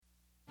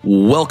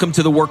Welcome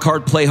to the Work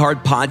Hard, Play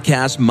Hard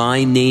podcast.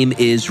 My name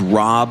is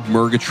Rob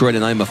Murgatroyd,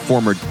 and I'm a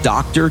former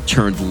doctor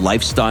turned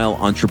lifestyle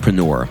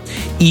entrepreneur.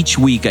 Each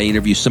week, I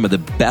interview some of the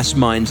best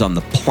minds on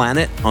the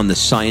planet on the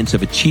science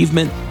of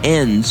achievement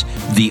and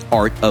the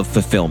art of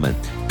fulfillment.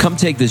 Come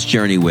take this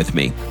journey with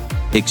me.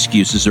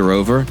 Excuses are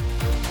over.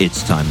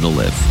 It's time to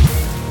live.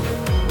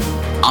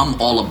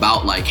 I'm all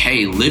about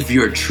hey, live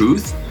your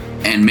truth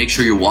and make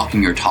sure you're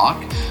walking your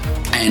talk.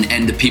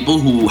 And the people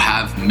who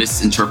have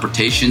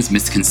misinterpretations,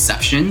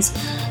 misconceptions,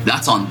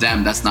 that's on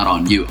them, that's not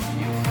on you.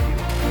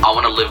 I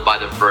want to live by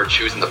the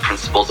virtues and the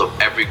principles of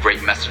every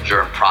great messenger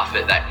and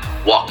prophet that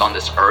walked on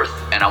this earth.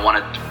 And I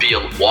want to be a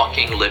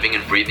walking, living,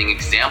 and breathing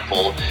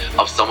example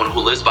of someone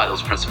who lives by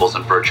those principles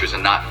and virtues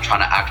and not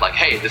trying to act like,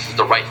 hey, this is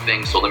the right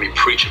thing, so let me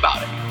preach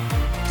about it.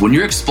 When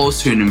you're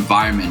exposed to an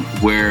environment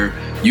where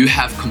you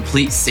have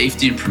complete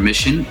safety and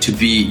permission to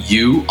be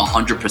you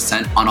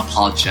 100%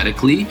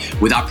 unapologetically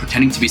without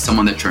pretending to be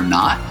someone that you're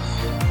not,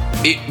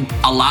 it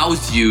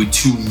allows you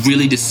to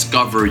really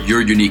discover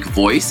your unique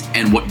voice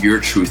and what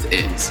your truth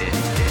is.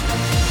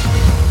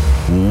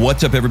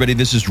 What's up, everybody?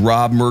 This is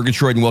Rob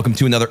Murgatroyd, and welcome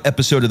to another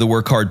episode of the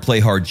Work Hard,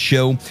 Play Hard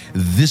show.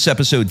 This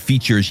episode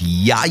features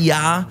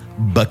Yahya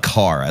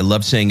Bakkar. I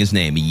love saying his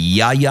name,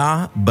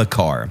 Yahya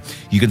Bakkar.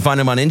 You can find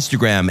him on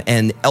Instagram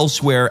and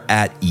elsewhere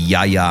at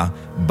Yahya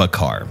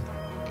Bakkar.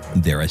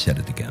 There, I said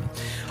it again.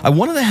 I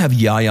wanted to have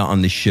Yahya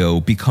on the show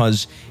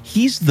because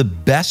he's the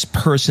best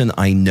person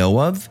I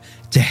know of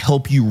to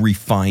help you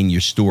refine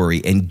your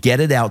story and get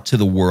it out to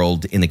the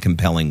world in a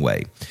compelling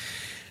way.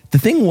 The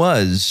thing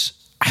was,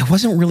 I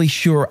wasn't really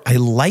sure I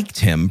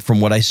liked him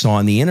from what I saw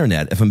on the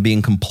internet, if I'm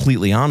being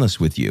completely honest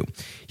with you.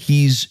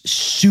 He's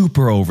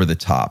super over the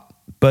top,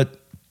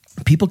 but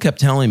people kept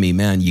telling me,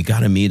 man, you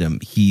got to meet him.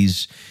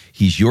 He's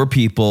your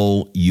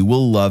people. You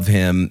will love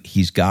him.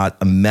 He's got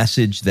a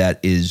message that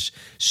is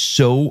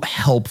so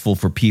helpful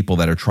for people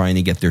that are trying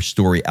to get their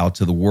story out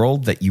to the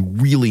world that you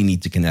really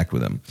need to connect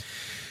with him.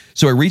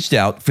 So I reached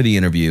out for the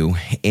interview,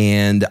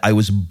 and I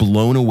was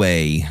blown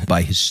away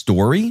by his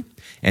story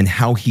and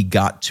how he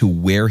got to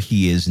where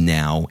he is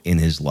now in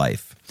his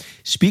life.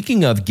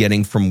 Speaking of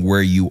getting from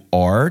where you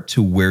are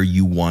to where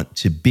you want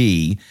to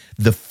be,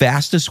 the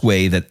fastest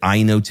way that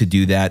I know to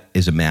do that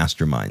is a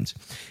mastermind.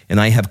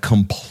 And I have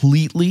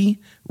completely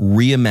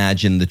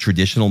reimagined the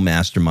traditional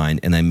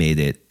mastermind, and I made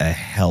it a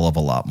hell of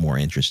a lot more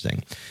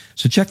interesting.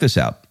 So check this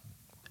out.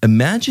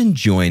 Imagine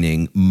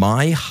joining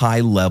my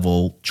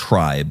high-level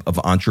tribe of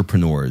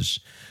entrepreneurs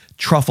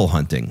truffle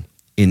hunting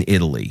in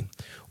Italy,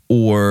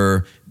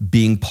 or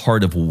being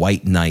part of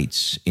White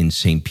Nights in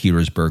St.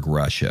 Petersburg,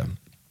 Russia,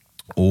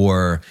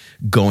 or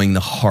going to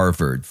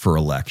Harvard for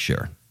a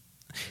lecture.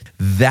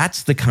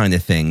 That's the kind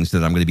of things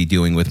that I'm going to be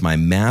doing with my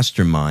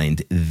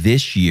mastermind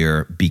this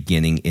year,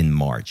 beginning in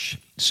March.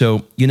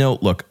 So,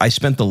 look, I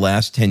spent the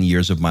last 10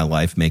 years of my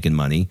life making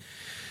money,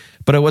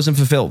 but I wasn't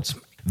fulfilled.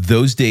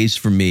 Those days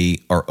for me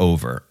are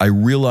over. I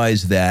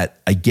realize that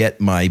I get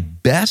my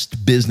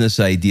best business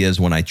ideas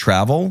when I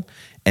travel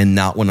and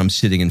not when I'm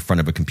sitting in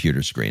front of a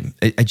computer screen.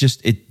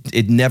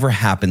 It never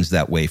happens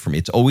that way for me.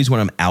 It's always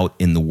when I'm out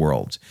in the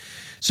world.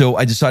 So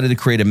I decided to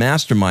create a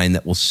mastermind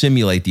that will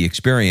simulate the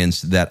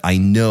experience that I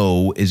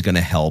know is going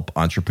to help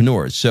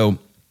entrepreneurs. So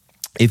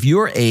if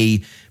you're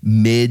a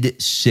mid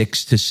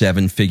 6 to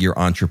 7 figure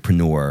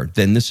entrepreneur,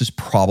 then this is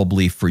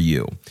probably for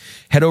you.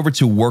 Head over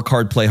to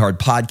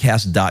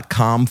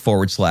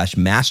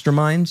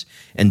workhardplayhardpodcast.com/masterminds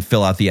and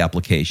fill out the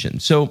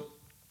application. So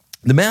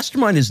the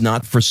mastermind is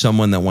not for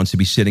someone that wants to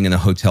be sitting in a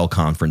hotel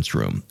conference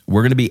room.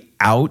 We're going to be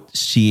out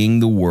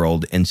seeing the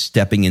world and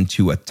stepping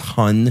into a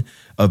ton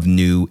of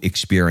new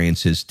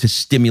experiences to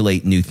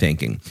stimulate new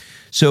thinking.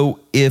 So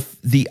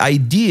if the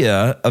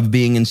idea of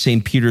being in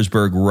St.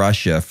 Petersburg,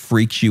 Russia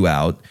freaks you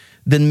out,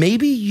 then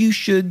maybe you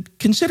should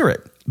consider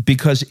it,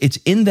 because it's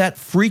in that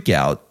freak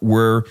out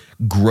where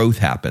growth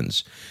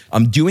happens.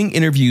 I'm doing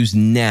interviews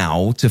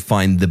now to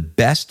find the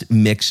best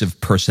mix of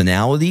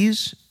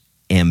personalities,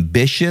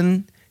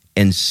 ambition,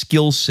 and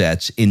skill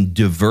sets in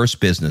diverse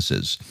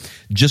businesses.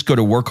 Just go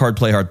to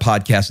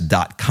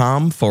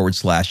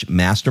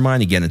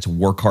workhardplayhardpodcast.com/mastermind. Again, it's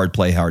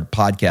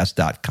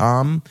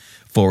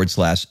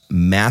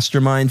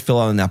workhardplayhardpodcast.com/mastermind. Fill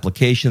out an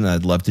application, and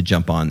I'd love to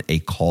jump on a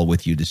call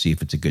with you to see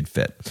if it's a good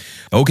fit.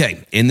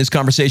 Okay, in this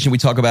conversation, we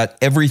talk about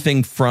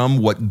everything from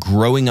what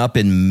growing up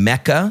in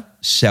Mecca,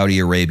 Saudi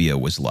Arabia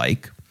was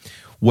like,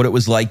 what it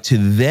was like to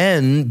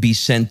then be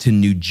sent to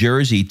New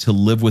Jersey to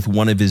live with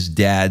one of his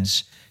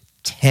dad's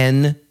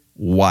 10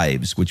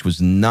 wives, which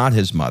was not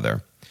his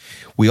mother.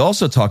 We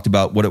also talked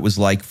about what it was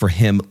like for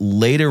him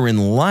later in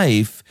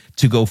life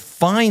to go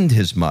find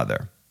his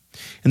mother.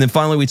 And then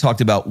finally, we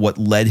talked about what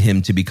led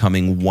him to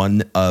becoming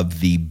one of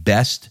the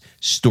best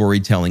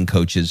storytelling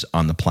coaches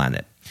on the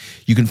planet.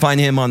 You can find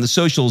him on the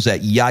socials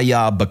at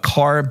Yahya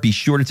Bakkar. Be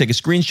sure to take a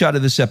screenshot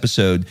of this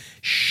episode,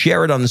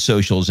 share it on the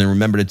socials, and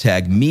remember to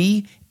tag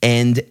me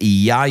and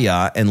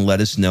Yahya and let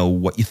us know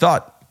what you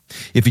thought.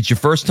 If it's your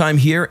first time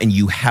here and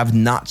you have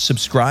not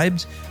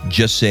subscribed,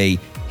 just say,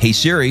 "Hey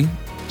Siri,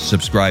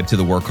 subscribe to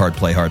the Work Hard,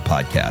 Play Hard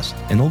podcast,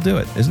 and it'll do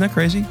it. Isn't that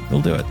crazy?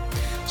 It'll do it.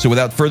 So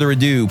without further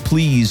ado,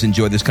 please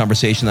enjoy this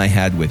conversation I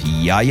had with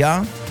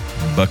Yahya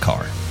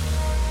Bakkar.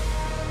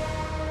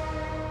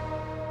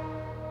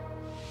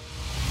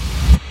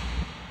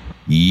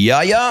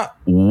 Yahya,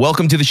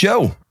 welcome to the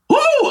show. Woo!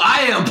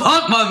 I am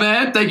pumped, my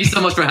man. Thank you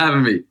so much for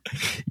having me.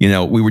 You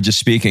know, we were just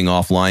speaking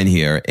offline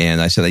here,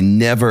 and I said I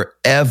never,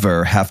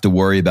 ever have to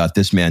worry about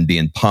this man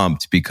being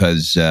pumped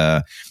because,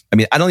 I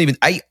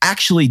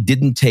actually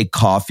didn't take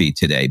coffee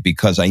today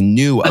because I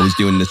knew I was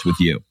doing this with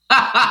you.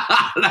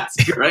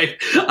 That's great.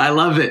 I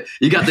love it.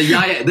 You got the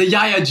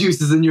Yahya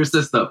juices in your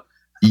system.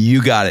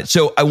 You got it.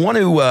 So I want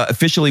to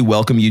officially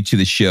welcome you to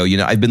the show. You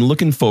know, I've been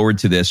looking forward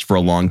to this for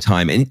a long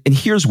time, and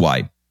here's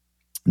why.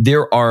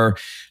 There are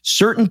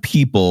certain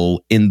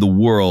people in the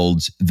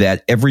world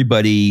that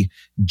everybody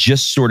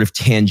just sort of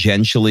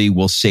tangentially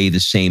will say the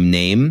same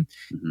name.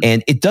 Mm-hmm.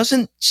 And it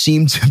doesn't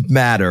seem to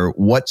matter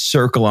what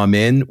circle I'm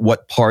in,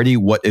 what party,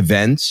 what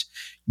events,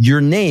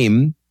 your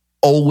name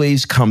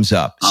always comes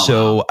up. Oh,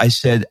 so wow. I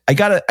said, I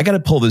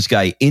gotta pull this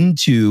guy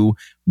into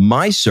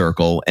my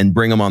circle and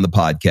bring him on the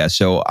podcast.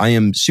 So I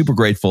am super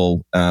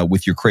grateful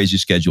with your crazy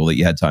schedule that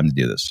you had time to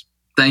do this.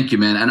 Thank you,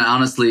 man. And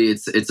honestly,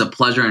 it's a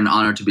pleasure and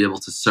honor to be able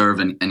to serve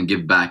and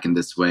give back in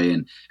this way.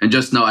 And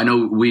just know, I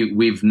know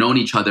we've known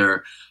each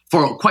other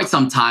for quite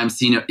some time,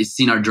 seen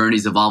our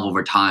journeys evolve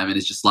over time. And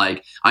it's just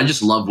like, I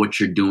just love what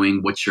you're doing,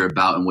 what you're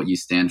about, and what you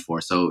stand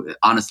for. So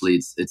honestly,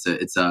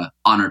 it's a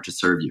honor to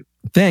serve you.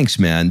 Thanks,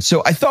 man.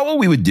 So I thought what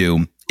we would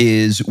do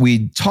is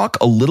we'd talk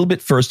a little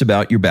bit first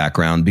about your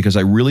background, because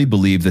I really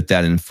believe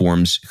that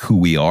informs who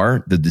we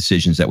are, the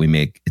decisions that we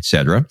make,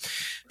 etc.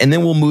 And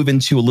then we'll move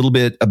into a little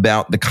bit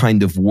about the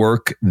kind of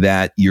work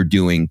that you're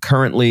doing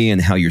currently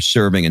and how you're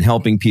serving and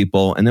helping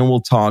people. And then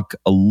we'll talk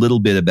a little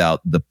bit about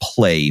the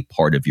play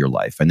part of your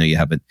life. I know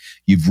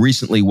you've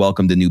recently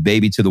welcomed a new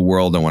baby to the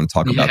world. I want to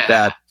talk about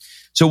that.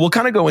 So we'll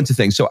kind of go into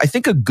things. So I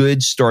think a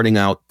good starting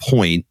out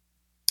point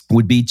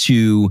would be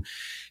to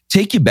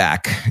take you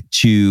back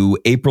to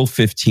April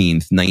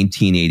 15th,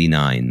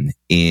 1989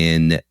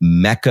 in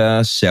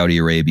Mecca, Saudi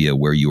Arabia,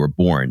 where you were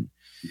born.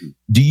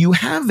 Do you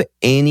have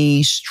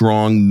any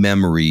strong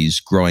memories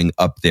growing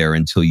up there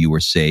until you were,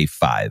 say,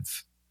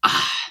 5?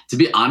 To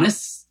be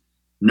honest,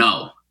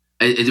 no.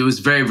 It was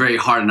very, very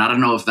hard. And I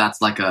don't know if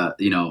that's like I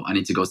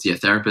need to go see a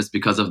therapist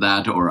because of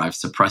that, or I've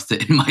suppressed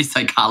it in my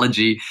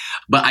psychology.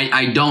 But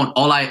I don't.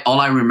 All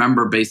I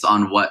remember based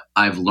on what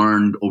I've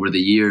learned over the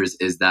years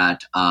is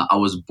that I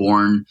was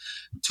born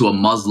to a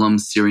Muslim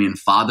Syrian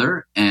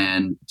father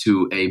and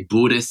to a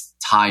Buddhist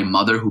Thai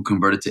mother who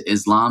converted to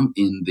Islam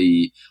in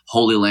the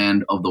holy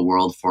land of the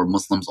world for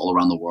Muslims all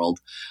around the world,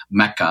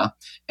 Mecca.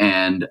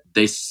 And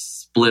they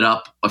split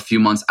up a few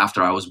months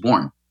after I was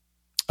born.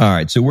 All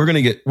right, so we're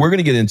gonna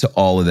get into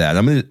all of that.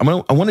 I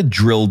want to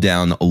drill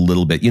down a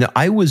little bit. You know,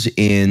 I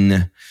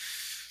don't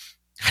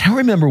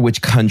remember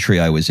which country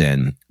I was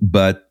in,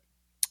 but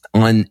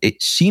I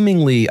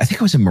think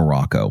I was in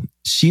Morocco.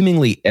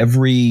 Seemingly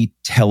every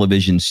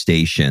television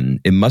station,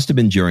 it must have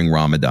been during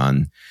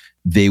Ramadan,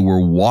 they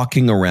were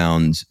walking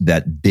around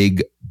that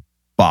big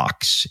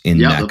box in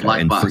Mecca. The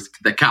black box,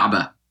 the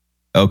Kaaba.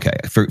 Okay,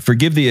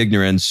 forgive the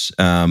ignorance,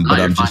 but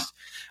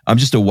I'm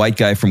just a white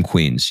guy from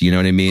Queens. You know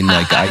what I mean?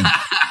 Like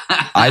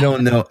I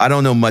don't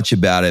know much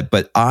about it,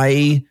 but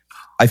I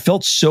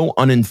felt so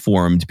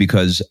uninformed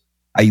because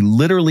I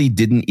literally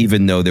didn't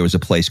even know there was a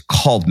place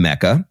called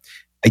Mecca.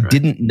 I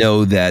didn't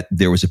know that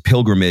there was a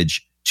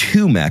pilgrimage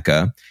to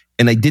Mecca,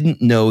 and I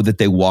didn't know that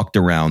they walked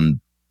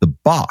around the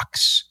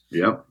box.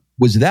 Yep.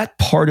 Was that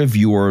part of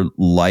your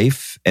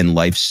life and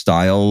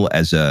lifestyle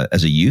as a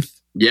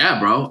youth? Yeah,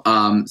 bro.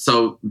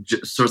 So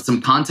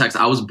some context,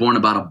 I was born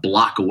about a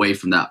block away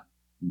from that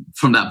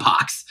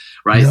box,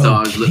 right? No so I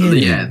was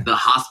kidding. the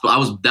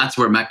hospital. That's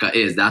where Mecca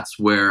is. That's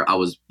where I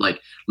was, like,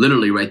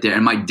 literally right there.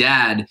 And my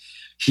dad,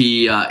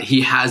 he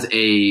has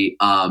a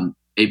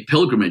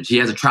pilgrimage. He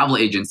has a travel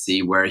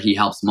agency where he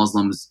helps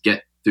Muslims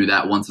get through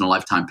that once in a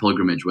lifetime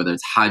pilgrimage, whether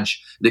it's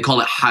Hajj, they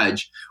call it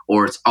Hajj,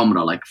 or it's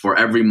Umrah. Like, for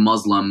every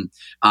Muslim,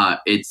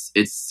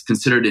 it's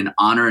considered an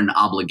honor and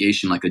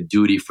obligation, like a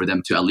duty for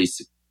them to at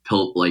least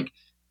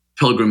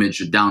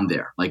pilgrimage down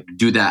there, like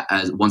do that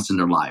as once in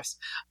their lives.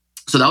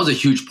 So that was a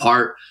huge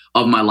part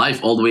of my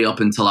life all the way up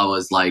until I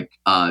was like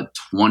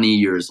 20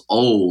 years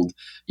old.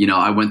 You know,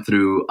 I went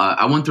through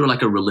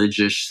like a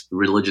religious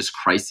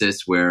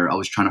crisis where I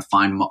was trying to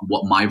find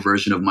what my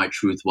version of my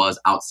truth was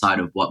outside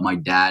of what my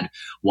dad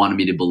wanted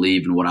me to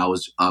believe and what I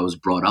was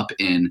brought up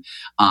in.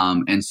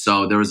 And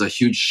so there was a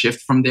huge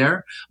shift from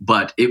there,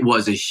 but it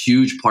was a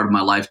huge part of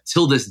my life.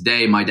 Till this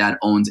day, my dad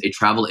owns a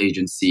travel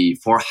agency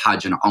for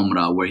Hajj and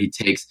Umrah, where he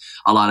takes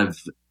a lot of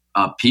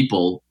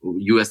people,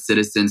 U.S.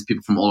 citizens,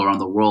 people from all around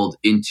the world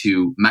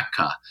into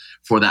Mecca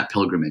for that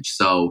pilgrimage.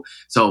 So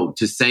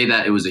to say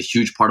that it was a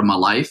huge part of my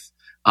life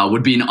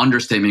would be an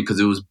understatement, because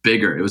it was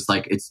bigger. It was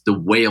like, it's the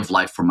way of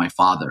life for my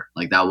father.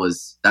 Like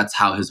that's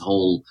how his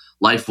whole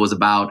life was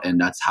about. And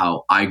that's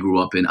how I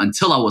grew up in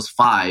until I was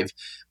 5.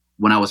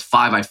 When I was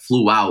 5, I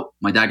flew out.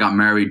 My dad got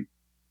married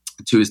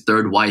to his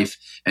third wife,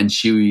 and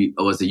she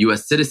was a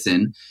U.S.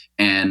 citizen,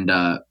 and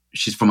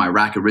she's from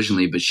Iraq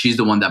originally, but she's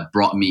the one that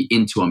brought me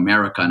into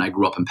America, and I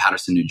grew up in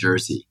Paterson, New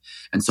Jersey.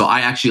 And so I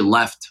actually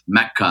left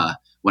Mecca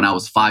when I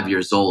was 5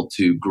 years old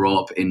to grow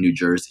up in New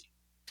Jersey.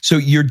 So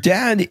your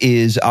dad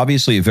is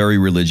obviously a very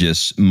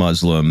religious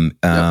Muslim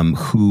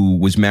who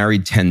was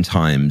married 10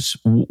 times.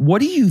 What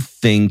do you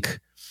think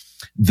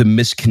the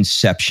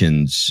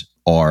misconceptions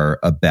are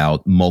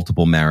about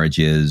multiple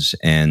marriages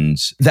and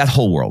that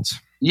whole world?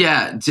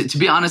 Yeah, to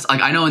be honest, like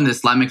I know in the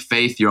Islamic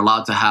faith, you're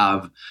allowed to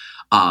have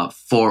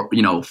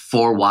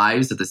four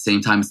wives at the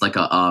same time. It's like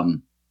a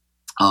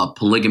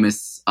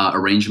polygamous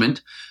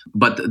arrangement.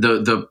 But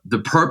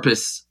the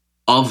purpose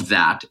of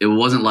that, it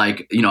wasn't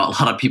like, a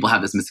lot of people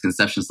have this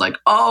misconception. It's like,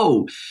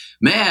 oh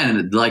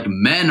man, like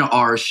men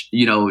are,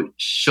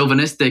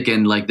 chauvinistic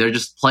and like they're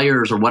just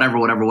players or whatever.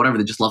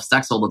 They just love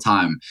sex all the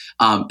time.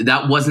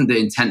 That wasn't the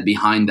intent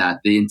behind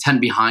that. The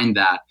intent behind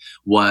that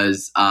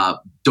was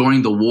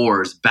during the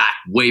wars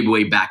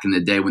way back in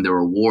the day when there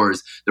were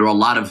wars, there were a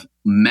lot of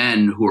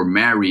men who were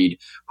married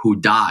who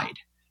died.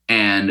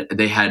 And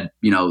they had,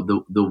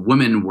 the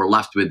women were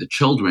left with the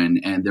children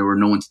and there were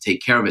no one to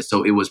take care of it.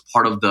 So it was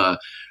part of the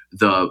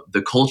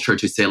culture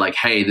to say like,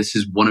 hey, this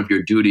is one of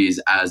your duties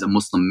as a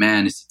Muslim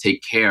man is to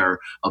take care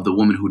of the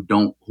women who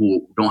don't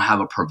have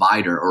a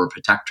provider or a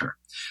protector.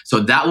 So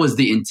that was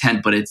the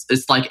intent, but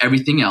it's like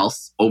everything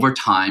else. Over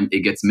time, it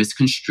gets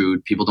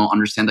misconstrued. People don't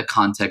understand the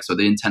context or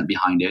the intent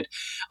behind it.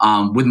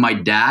 With my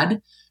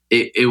dad,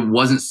 it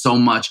wasn't so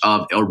much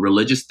of a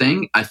religious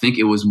thing. I think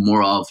it was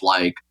more of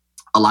like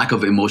a lack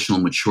of emotional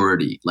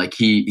maturity. Like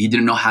he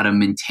didn't know how to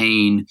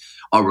maintain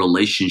a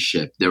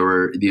relationship. There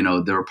were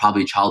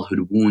probably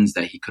childhood wounds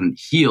that he couldn't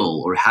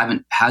heal or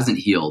hasn't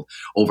healed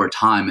over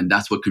time. And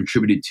that's what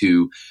contributed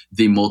to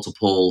the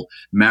multiple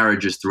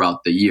marriages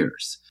throughout the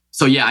years.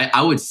 So yeah,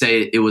 I would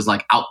say it was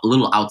like a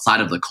little outside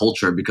of the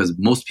culture because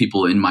most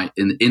people in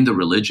the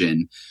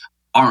religion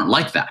aren't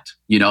like that.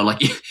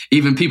 Like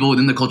even people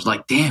within the culture,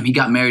 like, damn, he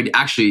got married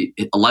actually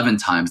 11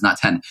 times, not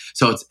 10.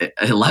 So it's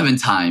 11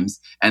 times.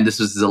 And this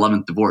was his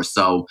 11th divorce.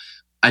 So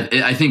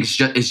I think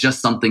it's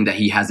just something that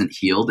he hasn't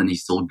healed and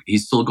he's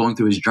still going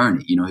through his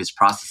journey, his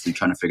process and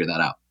trying to figure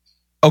that out.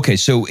 Okay.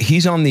 So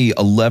he's on the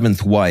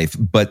 11th wife,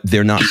 but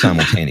they're not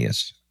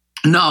simultaneous.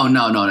 No.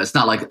 It's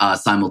not like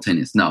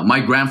simultaneous. No, my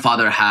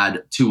grandfather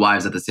had 2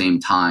 wives at the same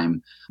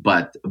time,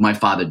 but my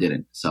father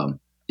didn't. So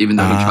even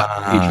though he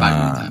tried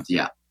many times.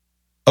 Yeah.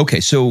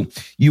 Okay, so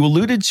you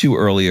alluded to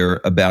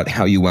earlier about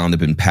how you wound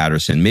up in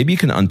Paterson. Maybe you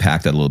can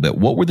unpack that a little bit.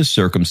 What were the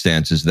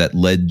circumstances that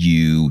led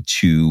you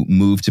to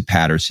move to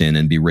Paterson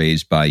and be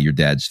raised by your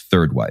dad's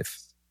third wife?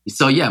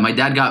 So yeah, my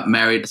dad got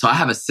married. So I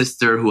have a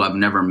sister who I've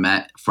never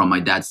met from my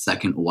dad's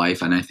second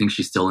wife, and I think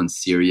she's still in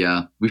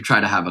Syria. We've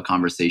tried to have a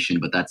conversation,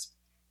 but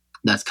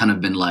that's kind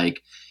of been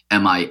like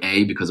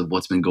MIA because of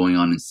what's been going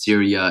on in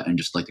Syria and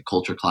just like the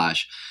culture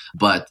clash.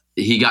 But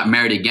he got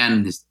married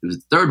again, his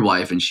third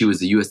wife, and she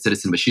was a U.S.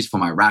 citizen, but she's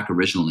from Iraq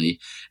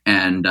originally.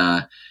 And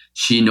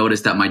she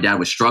noticed that my dad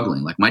was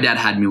struggling. Like my dad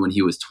had me when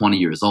he was 20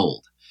 years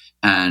old.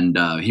 And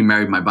he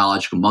married my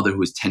biological mother, who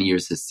was 10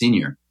 years his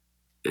senior.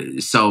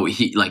 So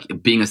he, like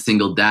being a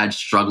single dad,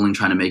 struggling,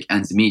 trying to make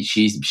ends meet,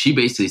 she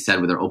basically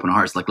said with her open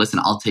hearts, like, listen,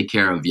 I'll take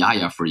care of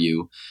Yahya for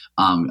you.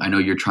 I know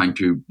you're trying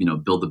to,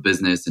 build the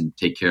business and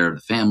take care of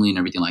the family and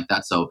everything like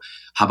that. So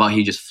how about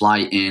he just fly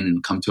in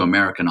and come to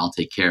America and I'll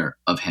take care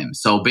of him.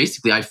 So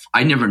basically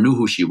I never knew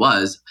who she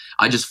was.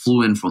 I just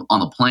flew in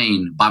on a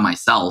plane by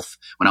myself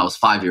when I was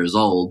 5 years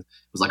old. It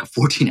was like a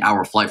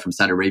 14-hour flight from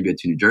Saudi Arabia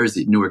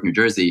to Newark, New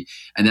Jersey.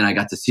 And then I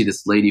got to see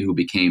this lady who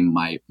became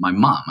my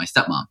mom, my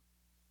stepmom.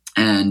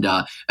 And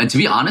to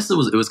be honest, it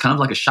was kind of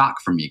like a shock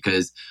for me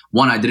because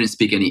 1, I didn't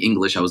speak any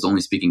English. I was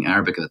only speaking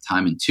Arabic at the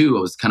time. And 2,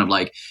 I was kind of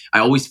like, I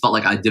always felt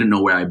like I didn't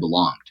know where I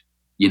belonged.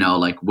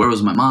 Like where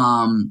was my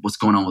mom? What's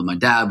going on with my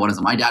dad? Why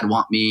doesn't my dad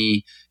want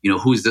me?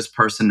 Who's this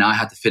person? Now I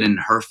have to fit in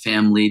her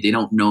family. They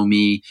don't know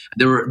me.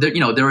 There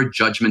were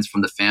judgments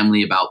from the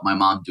family about my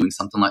stepmom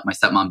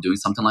doing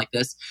something like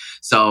this.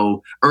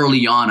 So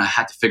early on, I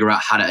had to figure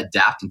out how to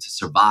adapt and to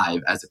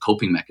survive as a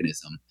coping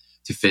mechanism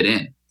to fit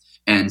in.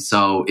 And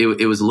so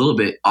it was a little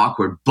bit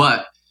awkward,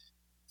 but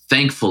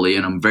thankfully,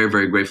 and I'm very,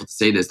 very grateful to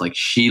say this, like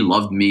she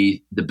loved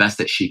me the best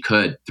that she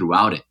could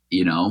throughout it,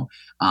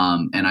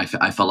 and I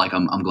felt like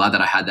I'm glad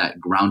that I had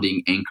that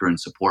grounding anchor and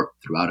support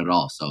throughout it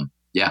all. So,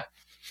 yeah.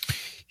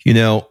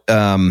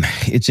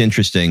 It's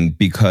interesting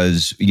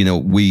because,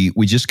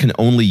 we just can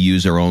only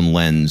use our own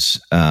lens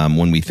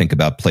when we think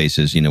about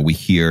places. We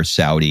hear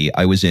Saudi.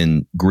 I was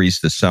in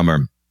Greece this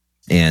summer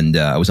and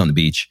I was on the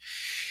beach.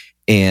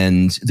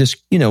 And this,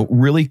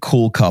 really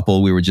cool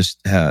couple, we were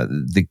just,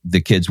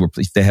 the kids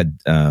they had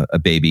a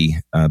baby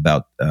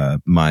about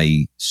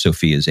my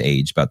Sophia's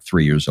age, about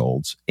 3 years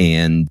old.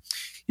 And,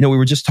 we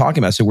were just talking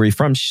about, I said, where are you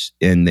from?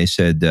 And they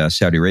said,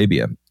 Saudi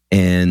Arabia.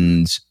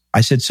 And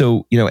I said,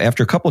 so,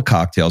 after a couple of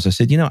cocktails, I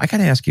said, I got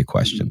to ask you a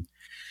question.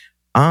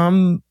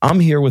 I'm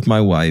here with my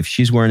wife.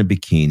 She's wearing a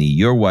bikini.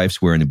 Your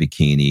wife's wearing a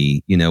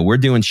bikini. We're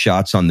doing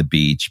shots on the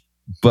beach,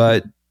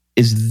 but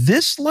is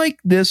this like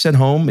this at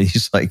home? And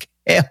he's like,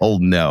 hell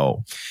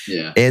no.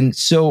 Yeah. And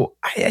so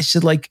I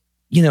said, like,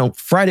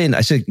 Friday night,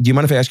 I said, do you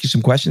mind if I ask you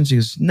some questions? He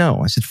goes,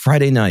 no. I said,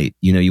 Friday night,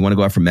 you want to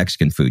go out for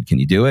Mexican food. Can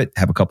you do it?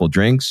 Have a couple of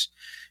drinks?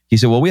 He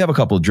said, well, we have a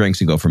couple of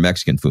drinks and go for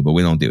Mexican food, but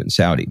we don't do it in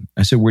Saudi.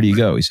 I said, where do you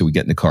go? He said, we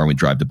get in the car and we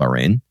drive to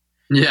Bahrain.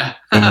 Yeah.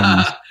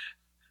 And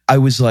I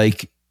was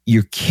like,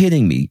 you're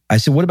kidding me. I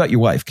said, what about your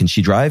wife? Can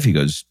she drive? He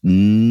goes,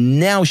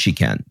 now she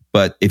can.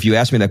 But if you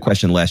asked me that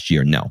question last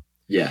year, no.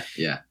 Yeah.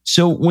 Yeah.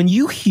 So when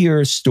you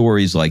hear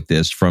stories like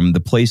this from the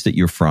place that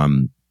you're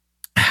from,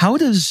 how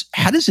does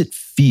it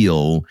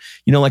feel?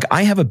 Like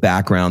I have a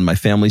background, my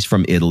family's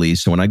from Italy.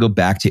 So when I go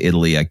back to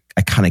Italy, I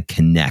kind of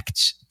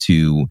connect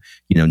to,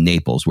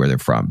 Naples where they're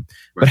from.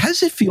 Right. But how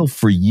does it feel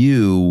for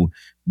you?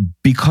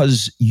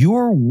 Because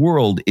your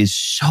world is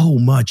so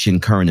much in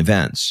current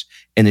events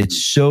and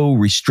it's so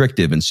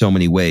restrictive in so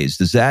many ways.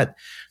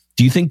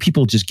 Do you think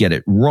people just get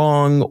it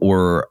wrong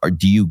or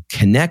do you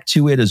connect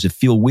to it? Does it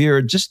feel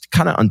weird? Just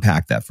kind of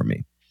unpack that for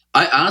me.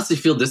 I honestly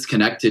feel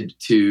disconnected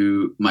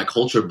to my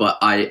culture, but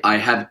I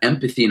have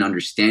empathy and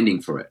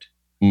understanding for it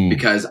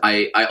because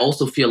I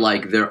also feel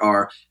like there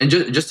are, and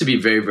just to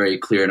be very, very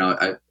clear, and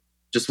I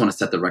just want to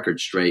set the record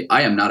straight.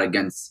 I am not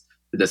against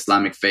the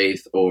Islamic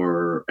faith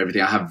or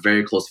everything. I have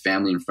very close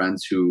family and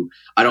friends who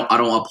I don't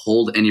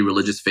uphold any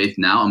religious faith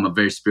now. I'm a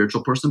very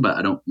spiritual person, but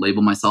I don't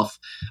label myself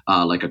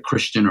like a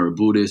Christian or a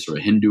Buddhist or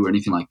a Hindu or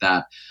anything like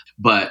that.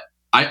 But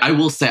I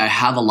will say I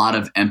have a lot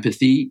of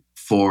empathy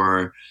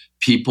for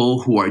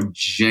people who are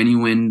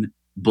genuine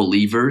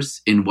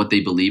believers in what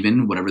they believe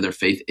in, whatever their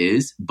faith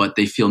is, but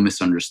they feel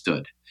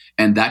misunderstood.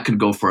 And that could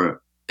go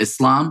for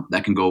Islam,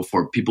 that can go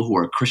for people who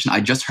are Christian. I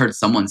just heard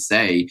someone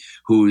say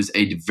who's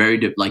a very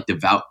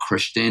devout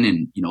Christian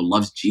and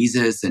loves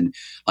Jesus, and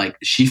like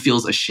she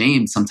feels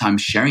ashamed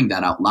sometimes sharing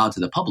that out loud to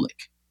the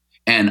public.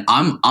 And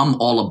I'm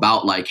all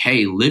about like,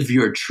 hey, live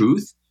your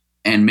truth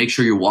and make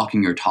sure you're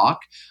walking your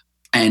talk.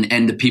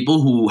 And the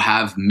people who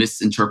have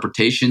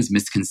misinterpretations,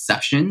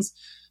 misconceptions,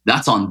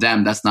 that's on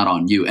them. That's not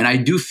on you. And I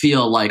do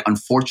feel like,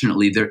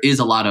 unfortunately, there is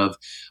a lot of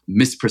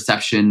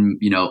misperception,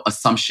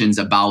 assumptions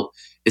about,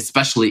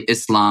 especially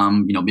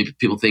Islam. Maybe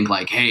people think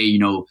like, hey,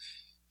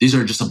 these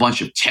are just a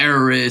bunch of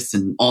terrorists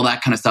and all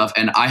that kind of stuff.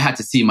 And I had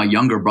to see my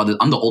younger brothers.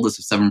 I'm the oldest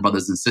of 7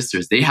 brothers and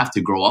sisters. They have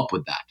to grow up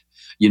with that,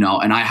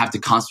 and I have to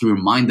constantly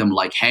remind them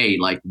like, hey,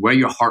 like wear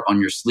your heart on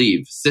your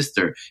sleeve.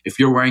 Sister, if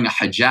you're wearing a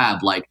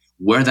hijab, like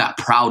wear that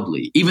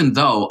proudly, even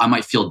though I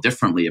might feel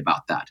differently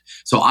about that.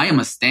 So I am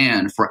a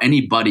stand for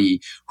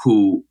anybody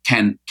who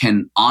can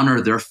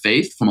honor their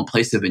faith from a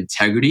place of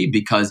integrity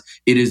because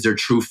it is their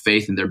true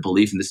faith and their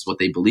belief, and this is what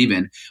they believe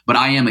in. But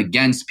I am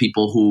against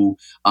people who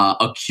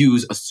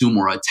accuse, assume,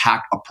 or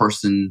attack a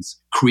person's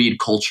creed,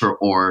 culture,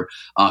 or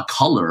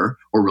color,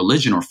 or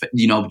religion, or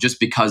just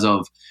because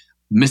of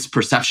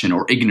misperception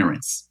or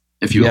ignorance,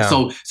 if you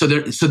will. So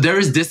there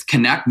is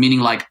disconnect,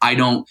 meaning like I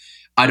don't,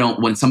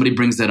 when somebody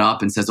brings it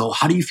up and says, oh,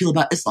 how do you feel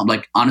about Islam?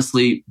 Like,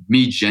 honestly,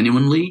 me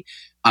genuinely,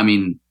 I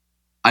mean,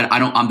 I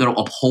don't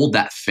uphold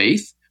that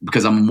faith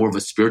because I'm more of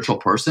a spiritual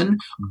person,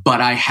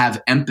 but I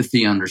have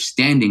empathy and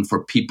understanding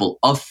for people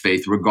of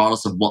faith,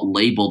 regardless of what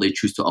label they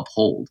choose to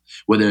uphold,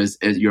 whether it's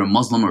you're a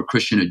Muslim or a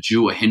Christian, a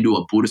Jew, a Hindu,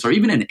 a Buddhist, or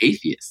even an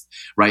atheist,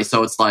 right?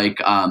 So it's like,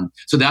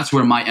 so that's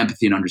where my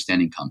empathy and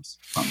understanding comes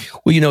from.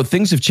 Well,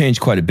 things have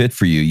changed quite a bit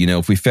for you.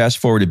 If we fast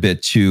forward a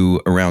bit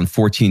to around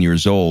 14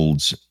 years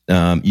old,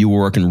 you were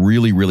working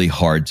really, really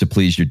hard to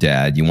please your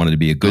dad. You wanted to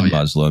be a good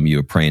Muslim. You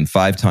were praying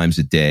 5 times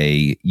a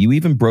day. You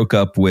even broke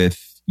up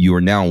with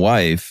your now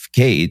wife,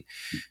 Kate,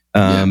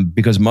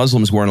 because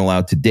Muslims weren't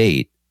allowed to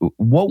date.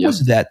 What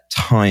was that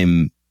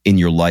time in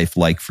your life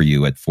like for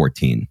you at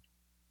 14?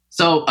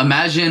 So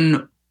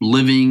imagine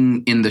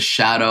living in the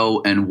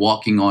shadow and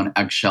walking on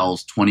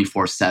eggshells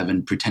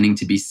 24/7, pretending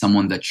to be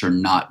someone that you're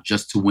not,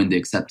 just to win the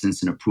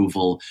acceptance and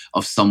approval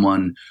of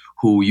someone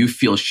who you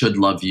feel should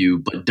love you,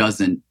 but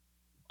doesn't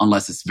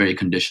unless it's very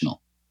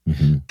conditional.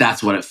 Mm-hmm.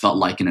 That's what it felt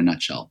like in a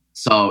nutshell.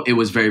 So it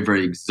was very,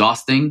 very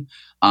exhausting.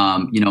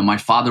 My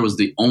father was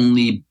the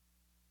only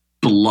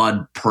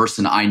blood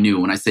person I knew.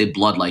 When I say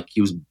blood, like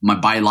he was my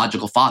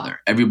biological father.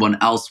 Everyone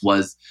else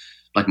was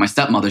like my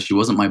stepmother. She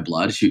wasn't my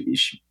blood.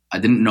 I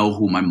didn't know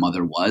who my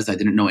mother was. I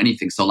didn't know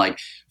anything. So like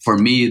for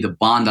me, the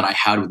bond that I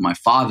had with my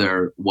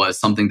father was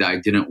something that I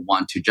didn't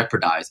want to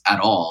jeopardize at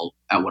all,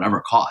 at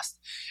whatever cost.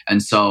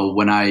 And so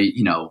when I,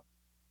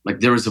 like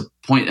there was a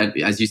point,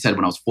 as you said,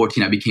 when I was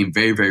 14, I became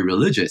very, very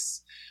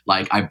religious.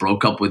 Like I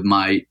broke up with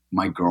my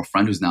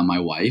girlfriend, who's now my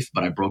wife,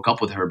 but I broke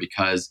up with her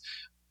because,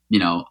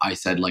 I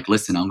said like,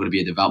 listen, I'm going to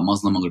be a devout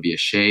Muslim. I'm going to be a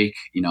sheikh.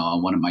 I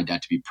wanted my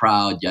dad to be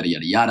proud, yada,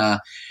 yada,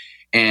 yada.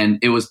 And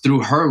it was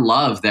through her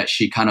love that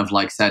she kind of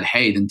like said,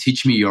 hey, then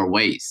teach me your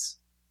ways.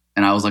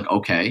 And I was like,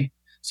 okay.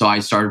 So I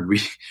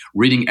started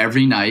reading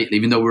every night,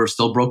 even though we were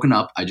still broken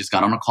up. I just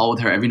got on a call with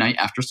her every night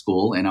after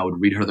school and I would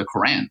read her the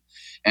Quran.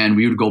 And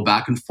we would go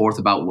back and forth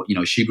about what,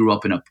 she grew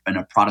up in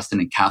a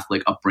Protestant and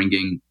Catholic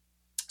upbringing.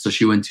 So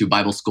she went to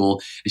Bible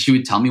school and she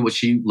would tell me what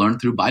she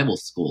learned through Bible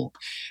school.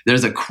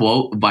 There's a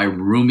quote by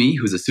Rumi,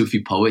 who's a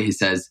Sufi poet. He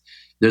says,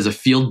 there's a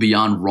field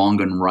beyond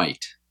wrong and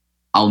right.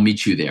 I'll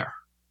meet you there.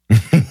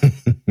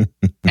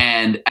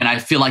 And I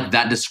feel like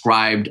that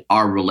described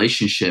our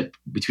relationship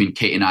between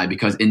Kate and I,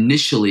 because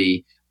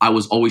initially I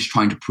was always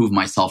trying to prove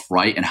myself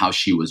right and how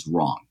she was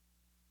wrong,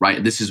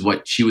 right? This is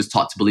what she was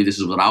taught to believe. This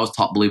is what I was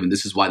taught to believe. And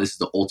this is why this is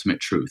the ultimate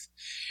truth.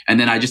 And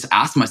then I just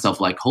asked myself,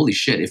 like, holy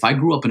shit, if I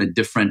grew up in a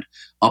different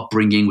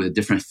upbringing with a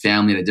different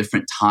family at a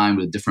different time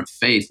with a different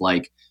faith,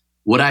 like,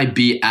 would I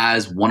be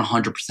as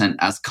 100%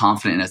 as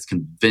confident and as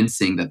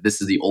convincing that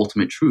this is the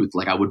ultimate truth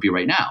like I would be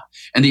right now?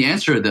 And the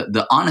answer,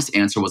 the honest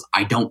answer was,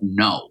 I don't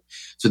know.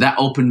 So that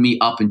opened me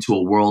up into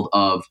a world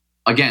of,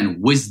 again,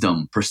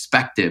 wisdom,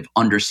 perspective,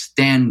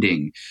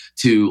 understanding,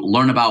 to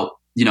learn about,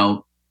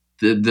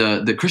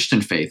 the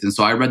Christian faith. And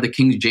so I read the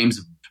King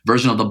James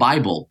version of the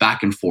Bible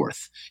back and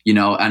forth,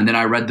 and then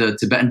I read the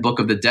Tibetan Book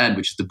of the Dead,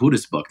 which is the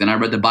Buddhist book. Then I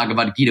read the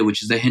Bhagavad Gita,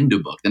 which is the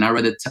Hindu book. Then I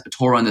read the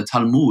Torah and the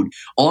Talmud,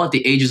 all at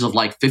the ages of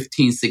like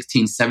 15,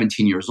 16,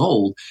 17 years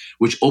old,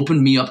 which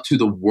opened me up to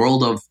the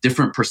world of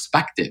different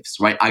perspectives,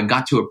 right? I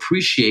got to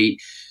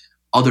appreciate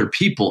other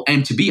people.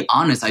 And to be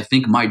honest, I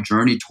think my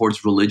journey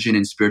towards religion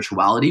and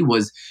spirituality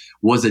was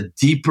a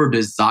deeper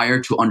desire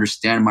to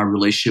understand my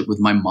relationship with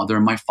my mother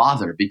and my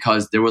father,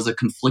 because there was a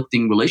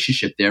conflicting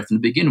relationship there from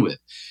the begin with.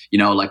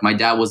 Like my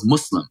dad was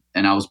Muslim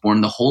and I was born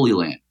in the Holy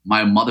Land.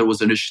 My mother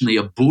was initially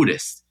a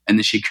Buddhist and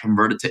then she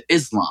converted to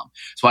Islam.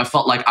 So I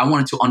felt like I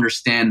wanted to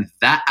understand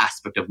that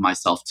aspect of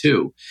myself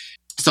too.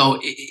 So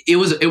it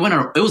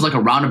was like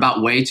a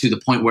roundabout way to the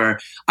point where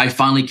I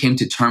finally came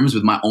to terms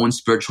with my own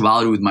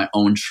spirituality, with my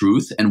own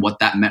truth and what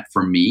that meant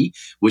for me,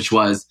 which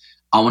was,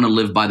 I want to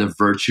live by the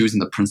virtues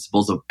and the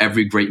principles of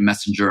every great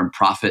messenger and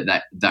prophet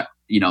that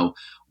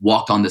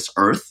walked on this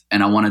earth.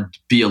 And I want to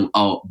be a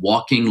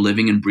walking,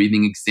 living, and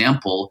breathing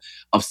example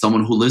of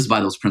someone who lives by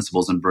those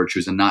principles and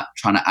virtues, and not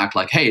trying to act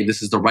like, hey,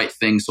 this is the right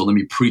thing, so let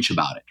me preach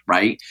about it,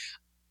 right?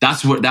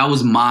 That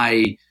was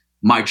my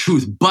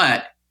truth.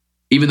 But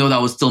even though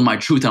that was still my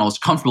truth and I was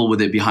comfortable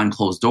with it behind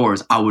closed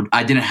doors,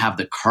 I didn't have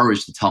the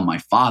courage to tell my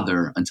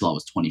father until I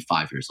was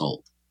 25 years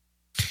old.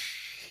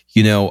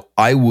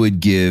 I would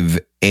give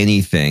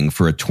anything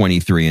for a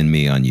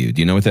 23andMe on you.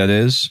 Do you know what that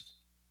is?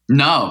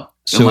 No.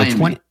 So a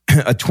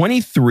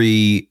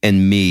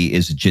 23andMe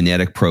is a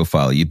genetic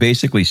profile. You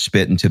basically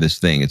spit into this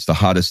thing. It's the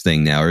hottest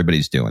thing now.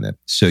 Everybody's doing it.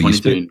 So you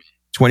spit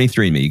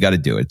 23andMe. You got to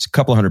do it. It's a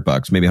couple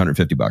 $100, maybe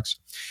 $150.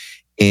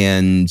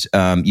 And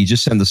you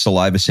just send the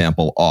saliva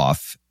sample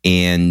off.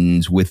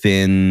 And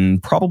within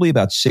probably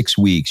about 6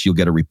 weeks, you'll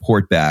get a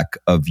report back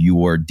of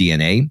your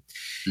DNA.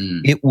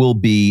 It will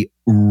be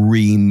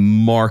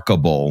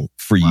remarkable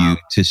for you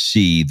to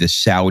see the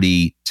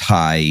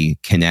Saudi-Thai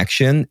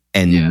connection,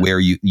 and where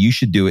you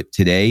should do it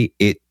today.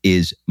 It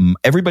is,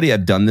 everybody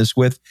I've done this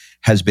with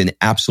has been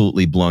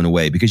absolutely blown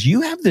away, because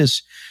you have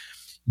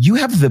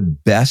the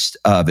best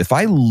of, if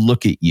I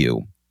look at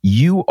you,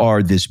 you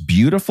are this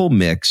beautiful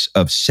mix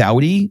of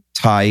Saudi,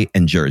 Thai,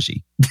 and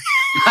Jersey.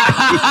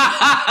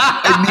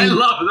 I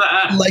love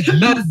that. Like,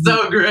 that's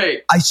so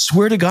great. I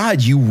swear to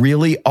God, you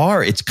really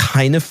are. It's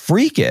kind of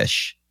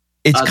freakish.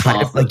 It's that's kind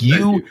awesome. Of like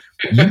you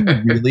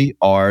really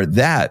are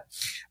that.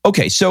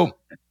 Okay, so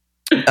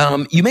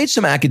you made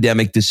some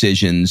academic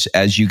decisions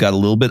as you got a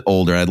little bit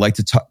older. I'd like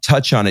to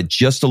touch on it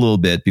just a little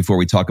bit before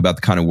we talk about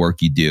the kind of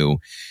work you do.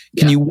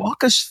 Can you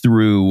walk us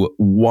through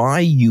why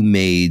you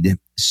made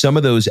some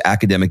of those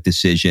academic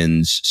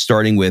decisions,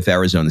 starting with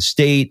Arizona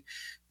State,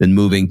 then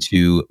moving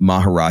to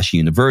Maharishi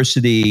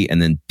University,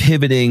 and then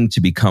pivoting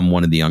to become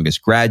one of the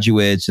youngest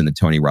graduates in the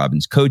Tony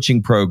Robbins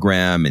coaching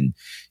program, and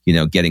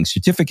getting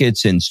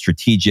certificates in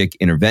strategic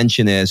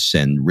interventionist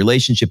and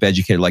relationship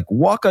educator? Like,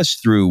 walk us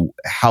through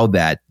how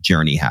that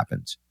journey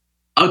happened.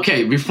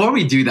 Okay, before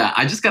we do that,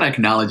 I just got to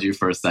acknowledge you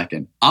for a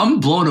second. I'm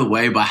blown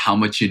away by how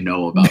much you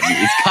know about me.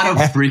 It's kind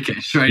of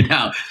freakish right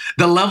now.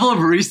 The level of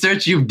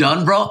research you've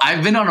done, bro.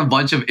 I've been on a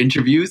bunch of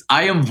interviews.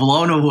 I am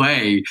blown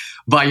away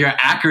by your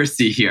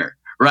accuracy here,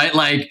 right?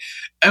 Like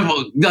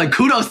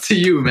kudos to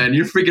you, man.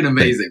 You're freaking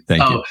amazing.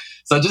 Thank you.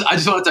 So I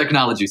just wanted to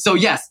acknowledge you. So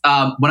yes,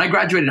 when I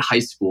graduated high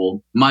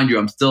school, mind you,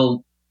 I'm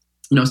still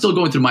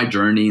going through my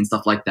journey and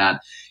stuff like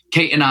that.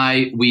 Kate and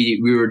I,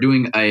 we were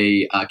doing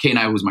Kate and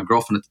I, who was my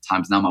girlfriend at the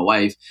time, is now my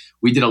wife.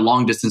 We did a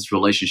long distance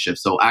relationship.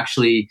 So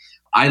actually,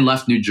 I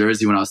left New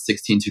Jersey when I was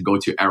 16 to go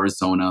to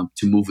Arizona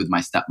to move with my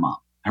stepmom.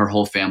 Her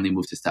whole family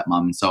moved to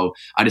stepmom. And so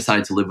I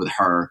decided to live with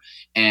her.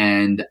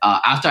 And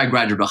after I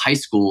graduated high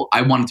school,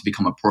 I wanted to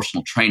become a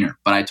personal trainer.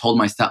 But I told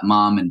my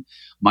stepmom and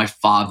my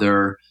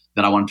father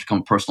that I wanted to become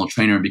a personal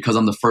trainer. And because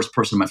I'm the first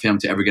person in my family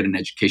to ever get an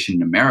education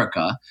in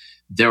America,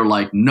 they're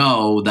like,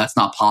 no, that's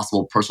not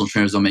possible. Personal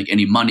trainers don't make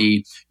any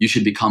money. You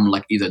should become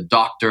like either a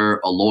doctor,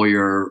 a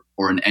lawyer,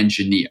 or an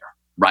engineer,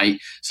 right?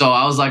 So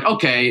I was like,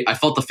 okay, I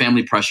felt the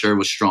family pressure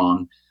was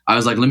strong. I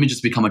was like, let me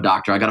just become a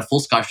doctor. I got a full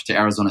scholarship to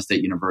Arizona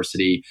State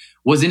University,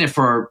 was in it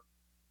for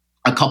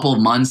a couple of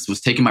months, was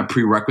taking my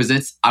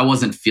prerequisites. I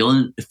wasn't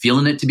feeling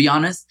it, to be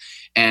honest.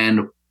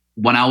 And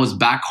when I was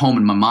back home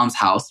in my mom's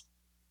house,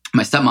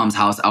 my stepmom's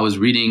house, I was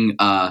reading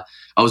a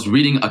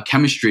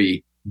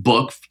chemistry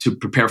book to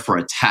prepare for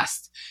a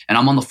test. And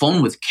I'm on the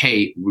phone with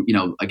Kate.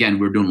 Again,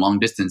 we're doing long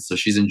distance. So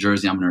she's in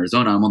Jersey, I'm in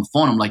Arizona. I'm on the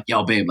phone. I'm like,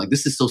 yo, babe, like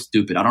this is so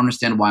stupid. I don't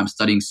understand why I'm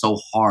studying so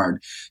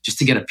hard just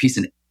to get a piece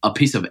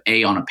of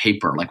A on a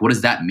paper. Like, what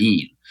does that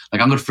mean?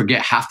 Like, I'm going to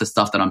forget half the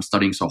stuff that I'm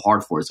studying so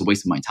hard for. It's a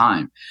waste of my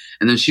time.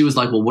 And then she was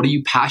like, well, what are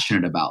you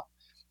passionate about?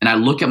 And I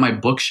look at my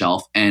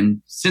bookshelf.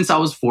 And since I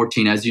was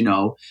 14, as you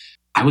know,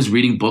 I was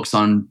reading books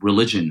on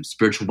religion,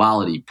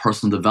 spirituality,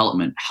 personal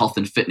development, health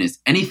and fitness,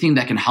 anything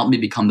that can help me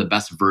become the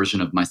best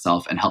version of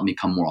myself and help me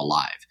come more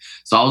alive.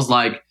 So I was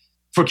like,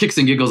 for kicks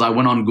and giggles, I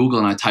went on Google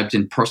and I typed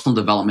in personal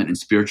development and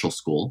spiritual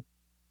school.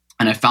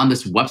 And I found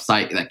this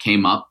website that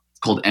came up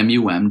called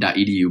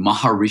mum.edu,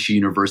 Maharishi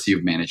University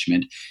of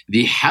Management.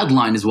 The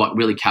headline is what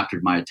really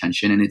captured my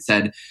attention. And it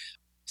said,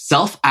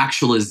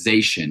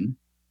 self-actualization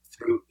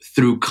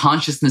through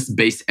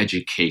consciousness-based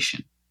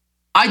education.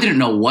 I didn't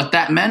know what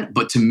that meant,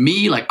 but to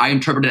me, like I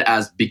interpreted it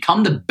as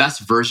become the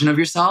best version of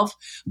yourself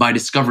by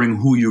discovering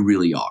who you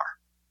really are.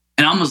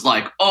 And I was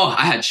like, oh,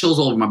 I had chills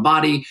all over my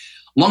body.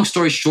 Long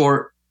story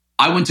short,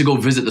 I went to go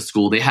visit the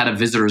school. They had a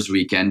visitors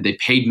weekend. They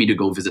paid me to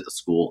go visit the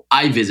school.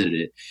 I visited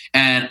it.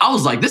 And I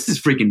was like, this is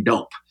freaking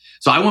dope.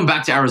 So I went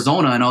back to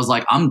Arizona and I was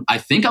like, I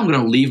think I'm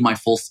going to leave my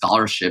full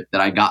scholarship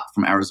that I got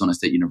from Arizona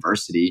State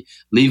University,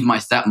 leave my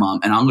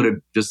stepmom, and I'm going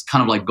to just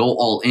kind of like go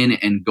all in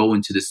and go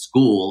into this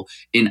school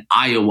in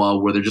Iowa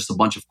where there's just a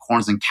bunch of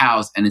corns and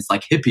cows and it's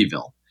like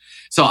Hippieville.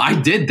 So I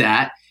did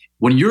that.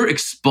 When you're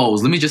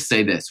exposed, let me just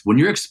say this, when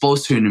you're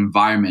exposed to an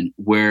environment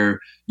where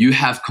you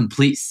have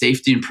complete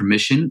safety and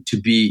permission to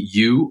be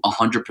you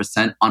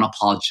 100%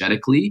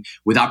 unapologetically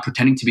without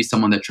pretending to be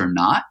someone that you're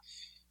not,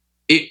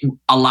 it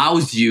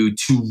allows you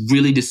to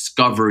really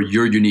discover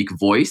your unique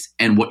voice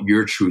and what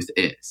your truth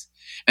is.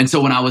 And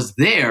so when I was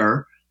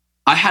there,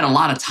 I had a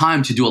lot of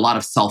time to do a lot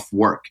of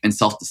self-work and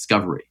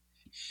self-discovery.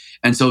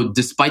 And so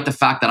despite the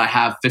fact that I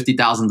have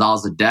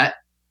 $50,000 of debt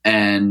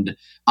and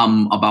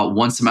I'm about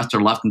one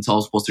semester left until I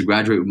was supposed to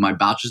graduate with my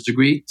bachelor's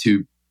degree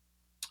to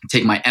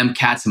take my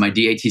MCATs and my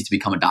DATs to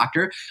become a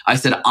doctor, I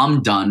said,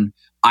 I'm done.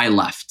 I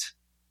left.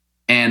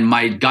 And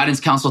my guidance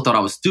counselor thought I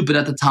was stupid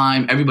at the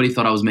time. Everybody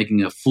thought I was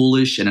making a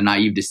foolish and a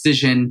naive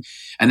decision.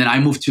 And then I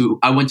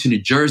went to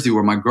New Jersey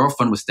where my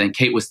girlfriend was staying,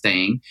 Kate was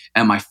staying,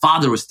 and my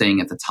father was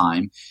staying at the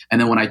time. And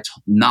then when I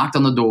knocked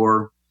on the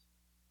door,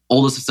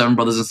 oldest of 7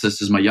 brothers and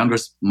sisters, my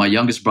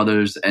youngest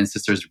brothers and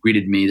sisters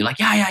greeted me. They're like,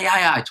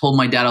 yeah. I told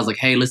my dad, I was like,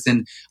 hey,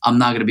 listen, I'm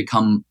not going to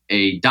become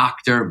a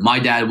doctor. My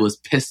dad was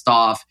pissed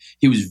off.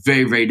 He was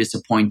very, very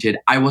disappointed.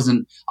 I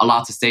wasn't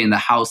allowed to stay in the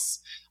house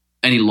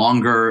any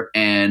longer.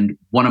 And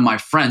one of my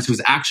friends,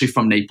 who's actually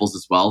from Naples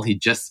as well,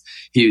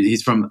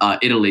 he's from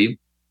Italy.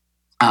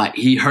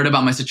 He heard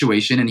about my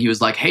situation and he was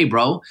like, hey,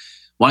 bro,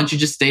 why don't you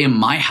just stay in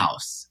my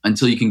house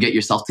until you can get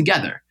yourself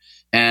together?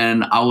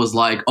 And I was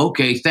like,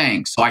 okay,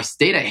 thanks. So I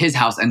stayed at his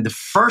house. And the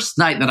first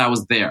night that I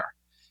was there,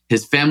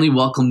 his family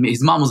welcomed me.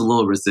 His mom was a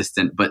little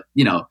resistant, but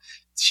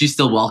she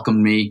still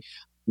welcomed me.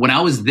 When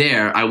I was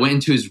there, I went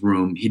into his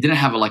room. He didn't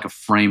have a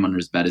frame under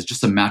his bed. It's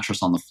just a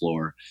mattress on the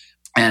floor.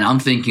 And I'm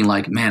thinking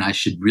like, man, I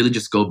should really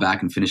just go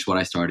back and finish what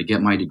I started,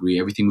 get my degree.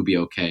 Everything would be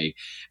okay.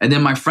 And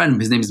then my friend,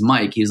 his name is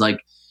Mike. He's like,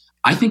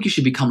 I think you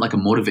should become like a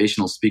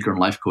motivational speaker and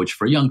life coach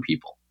for young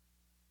people.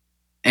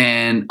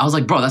 And I was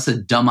like, bro, that's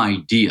a dumb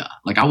idea.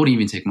 Like, I wouldn't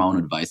even take my own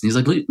advice. And he's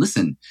like,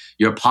 listen,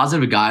 you're a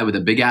positive guy with a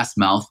big ass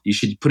mouth. You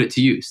should put it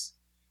to use.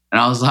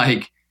 And I was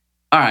like,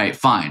 all right,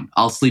 fine.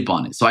 I'll sleep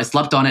on it. So I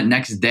slept on it.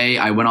 Next day,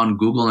 I went on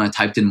Google and I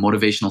typed in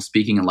motivational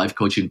speaking and life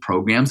coaching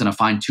programs. And I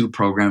find 2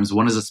 programs.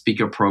 One is a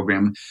speaker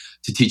program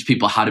to teach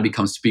people how to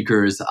become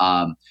speakers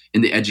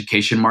in the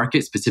education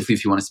market, specifically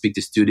if you want to speak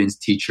to students,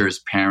 teachers,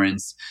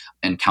 parents,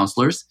 and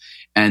counselors.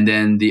 And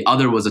then the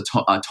other was a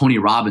Tony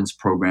Robbins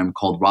program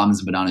called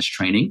Robbins Madonna's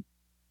Training.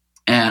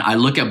 And I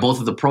look at both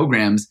of the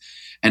programs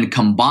and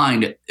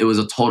combined, it was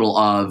a total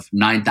of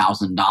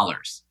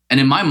 $9,000. And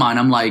in my mind,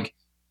 I'm like,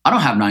 I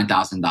don't have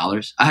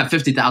 $9,000. I have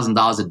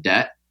 $50,000 of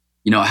debt.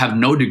 I have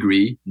no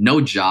degree,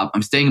 no job.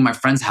 I'm staying in my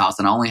friend's house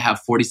and I only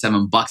have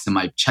 $47 in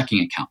my checking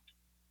account.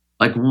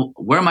 Like,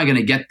 where am I going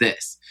to get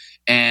this?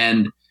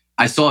 And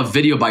I saw a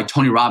video by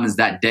Tony Robbins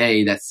that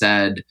day that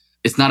said,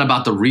 it's not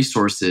about the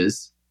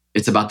resources.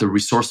 It's about the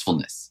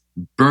resourcefulness.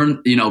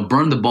 Burn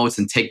the boats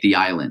and take the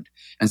island.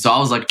 And so I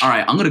was like, all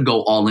right, I'm going to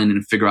go all in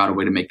and figure out a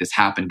way to make this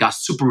happen. Got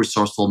super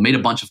resourceful, made a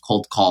bunch of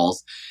cold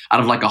calls. Out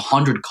of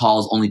 100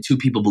 calls, only 2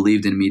 people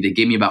believed in me. They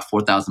gave me about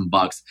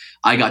 $4,000.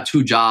 I got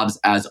 2 jobs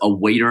as a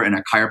waiter and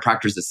a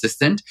chiropractor's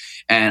assistant.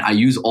 And I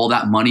used all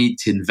that money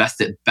to invest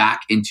it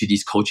back into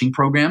these coaching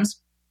programs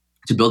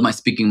to build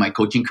my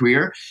coaching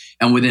career.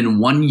 And within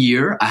 1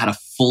 year, I had a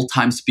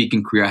full-time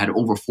speaking career. I had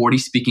over 40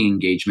 speaking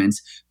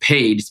engagements,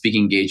 paid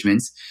speaking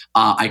engagements.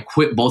 I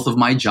quit both of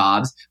my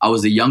jobs. I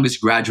was the youngest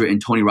graduate in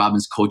Tony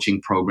Robbins'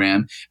 coaching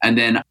program. And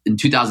then in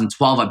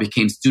 2012, I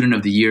became student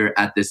of the year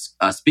at this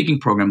speaking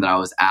program that I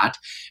was at.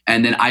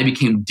 And then I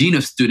became dean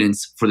of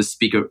students for the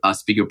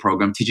speaker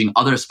program, teaching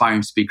other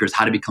aspiring speakers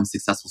how to become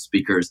successful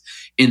speakers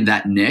in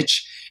that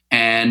niche.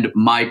 And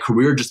my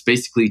career just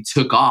basically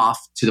took off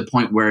to the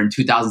point where in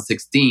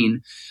 2016,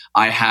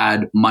 I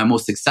had my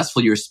most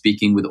successful year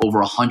speaking with over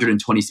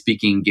 120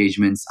 speaking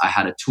engagements. I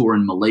had a tour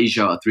in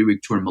Malaysia, a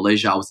 3-week tour in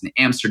Malaysia. I was in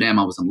Amsterdam.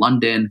 I was in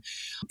London.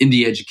 In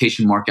the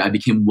education market, I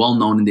became well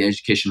known in the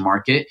education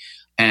market.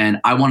 And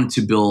I wanted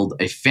to build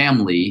a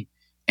family.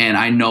 And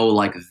I know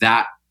like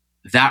that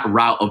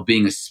route of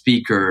being a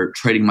speaker,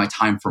 trading my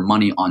time for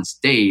money on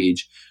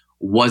stage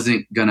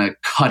wasn't going to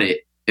cut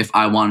it if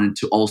I wanted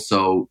to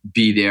also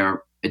be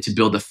there to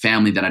build a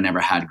family that I never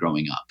had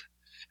growing up.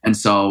 And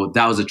so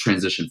that was a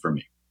transition for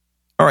me.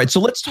 All right.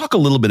 So let's talk a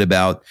little bit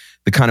about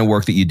the kind of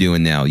work that you're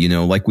doing now. You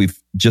know, like we've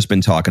just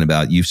been talking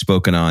about, you've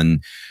spoken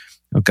on,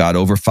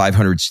 over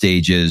 500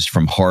 stages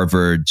from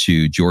Harvard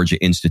to Georgia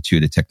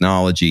Institute of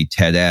Technology,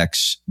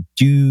 TEDx.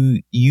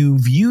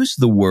 You've used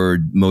the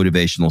word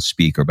motivational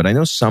speaker, but I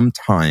know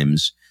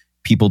sometimes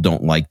people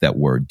don't like that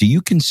word. Do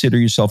you consider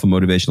yourself a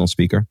motivational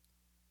speaker?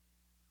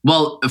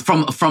 Well,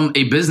 from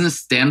a business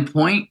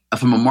standpoint,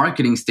 from a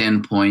marketing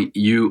standpoint,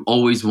 you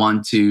always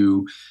want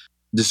to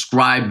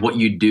describe what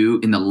you do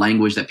in the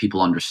language that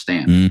people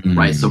understand,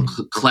 right? So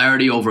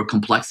clarity over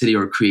complexity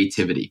or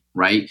creativity,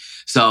 right?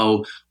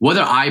 So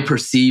whether I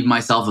perceive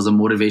myself as a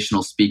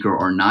motivational speaker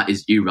or not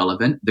is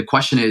irrelevant. The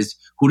question is,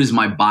 who does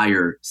my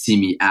buyer see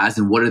me as,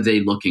 and what are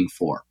they looking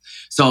for?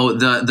 So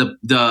the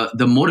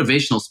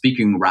motivational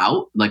speaking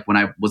route, like when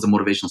I was a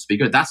motivational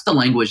speaker, that's the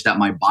language that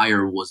my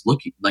buyer was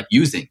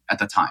using at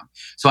the time.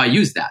 So I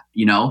use that.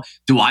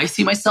 Do I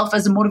see myself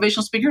as a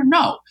motivational speaker?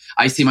 No,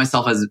 I see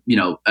myself as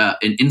an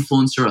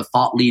influencer, a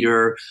thought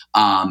leader,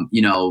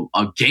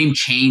 a game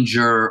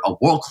changer, a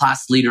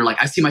world-class leader.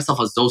 Like I see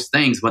myself as those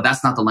things, but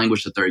that's not the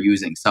language that they're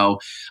using. So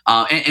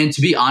and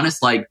to be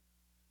honest, like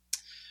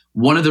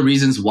one of the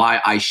reasons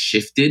why I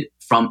shifted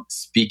from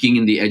speaking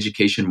in the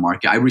education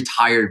market, I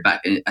retired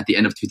back at the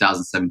end of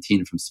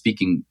 2017 from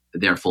speaking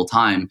there full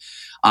time.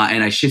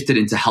 And I shifted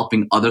into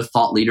helping other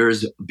thought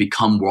leaders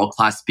become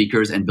world-class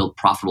speakers and build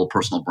profitable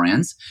personal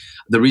brands.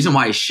 The reason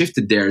why I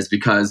shifted there is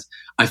because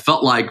I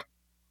felt like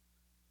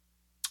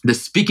the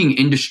speaking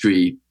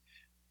industry,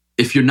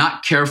 if you're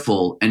not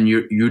careful and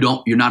you're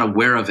not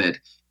aware of it,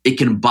 it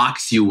can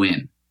box you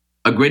in.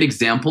 A great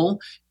example,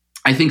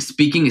 I think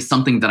speaking is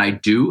something that I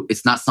do.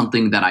 It's not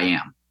something that I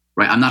am,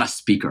 right? I'm not a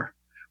speaker,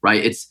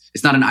 right?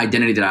 It's not an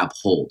identity that I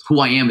uphold. Who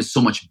I am is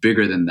so much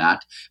bigger than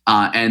that.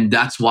 And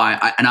that's why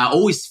I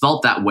always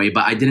felt that way,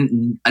 but I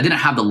didn't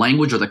have the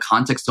language or the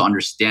context to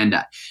understand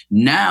that.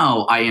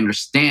 Now I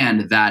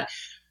understand that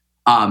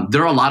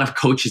there are a lot of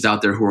coaches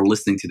out there who are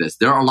listening to this.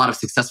 There are a lot of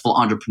successful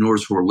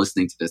entrepreneurs who are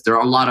listening to this. There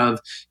are a lot of,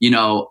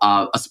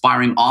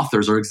 aspiring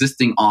authors or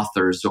existing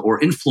authors or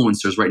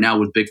influencers right now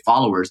with big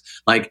followers.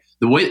 Like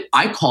the way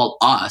I call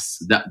us,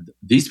 that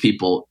these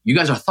people, you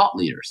guys are thought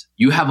leaders.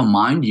 You have a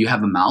mind, you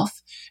have a mouth,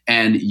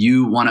 and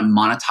you want to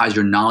monetize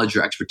your knowledge,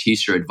 your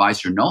expertise, your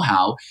advice, your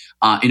know-how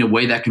in a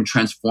way that can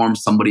transform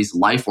somebody's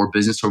life or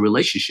business or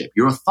relationship.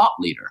 You're a thought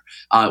leader,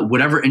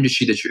 whatever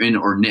industry that you're in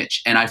or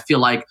niche. And I feel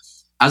like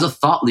as a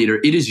thought leader,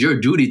 it is your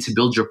duty to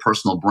build your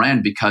personal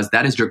brand because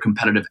that is your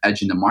competitive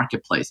edge in the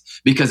marketplace.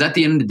 Because at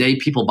the end of the day,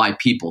 people buy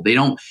people. They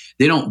don't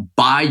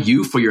buy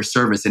you for your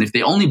service. And if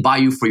they only buy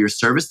you for your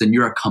service, then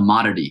you're a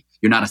commodity.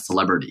 You're not a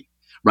celebrity,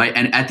 right?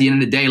 And at the end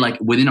of the day, like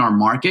within our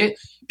market,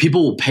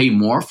 people will pay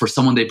more for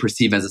someone they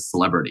perceive as a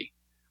celebrity,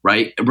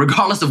 right?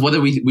 Regardless of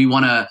whether we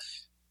want to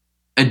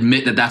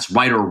admit that that's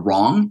right or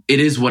wrong, it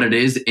is what it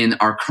is in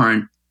our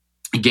current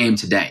game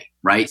today,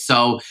 right?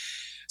 So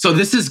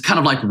this is kind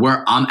of like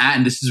where I'm at,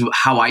 and this is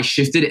how I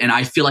shifted. And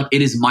I feel like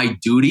it is my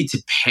duty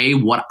to pay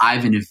what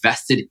I've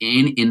invested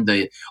in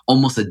the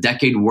almost a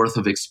decade worth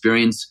of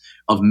experience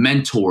of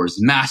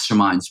mentors,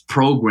 masterminds,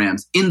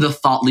 programs in the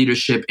thought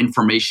leadership,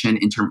 information,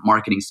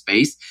 marketing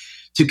space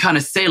to kind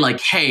of say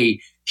like, hey,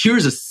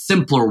 here's a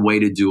simpler way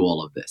to do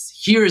all of this.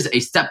 Here's a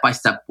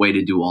step-by-step way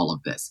to do all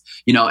of this,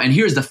 and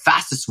here's the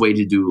fastest way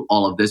to do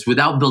all of this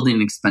without building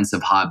an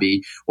expensive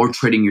hobby or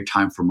trading your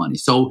time for money.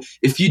 So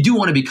if you do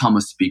want to become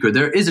a speaker,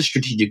 there is a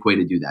strategic way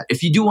to do that.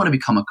 If you do want to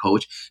become a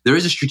coach, there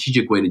is a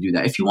strategic way to do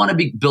that. If you want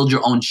to build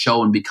your own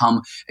show and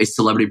become a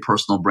celebrity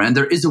personal brand,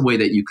 there is a way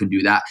that you can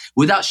do that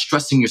without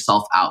stressing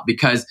yourself out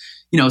because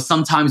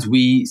sometimes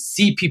we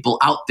see people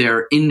out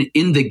there in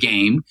the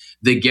game,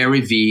 the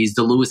Gary V's,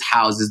 the Lewis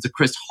Houses, the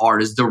Chris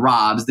Hart's, the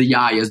Robs, the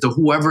Yahyas, the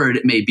whoever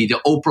it may be, the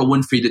Oprah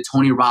Winfrey, the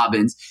Tony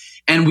Robbins,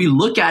 and we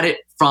look at it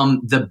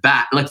from the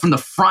back, like from the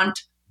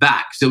front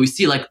back. So we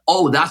see like,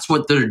 oh, that's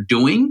what they're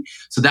doing.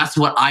 So that's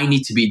what I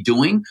need to be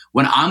doing.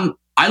 When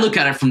I look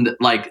at it from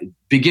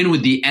begin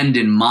with the end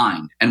in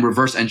mind and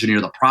reverse engineer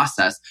the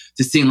process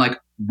to seeing like,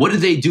 what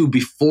did they do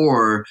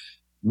before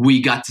we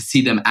got to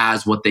see them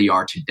as what they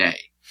are today?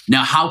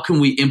 Now, how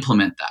can we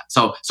implement that?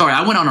 So, sorry,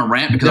 I went on a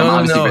rant because I'm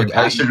obviously very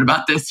passionate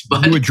about this.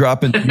 But you were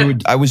dropping.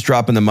 I was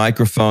dropping the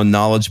microphone.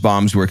 Knowledge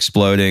bombs were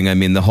exploding. I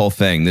mean, the whole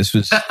thing.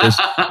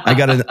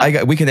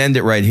 We can end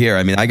it right here.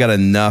 I mean, I got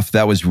enough.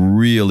 That was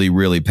really,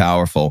 really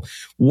powerful.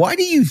 Why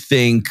do you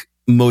think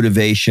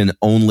motivation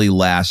only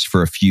lasts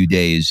for a few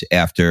days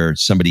after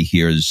somebody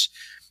hears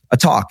a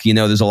talk.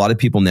 There's a lot of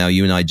people now.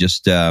 You and I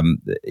just, at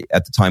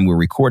the time we're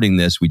recording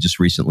this, we just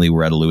recently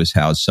were at a Lewis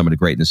House Summit of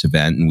Greatness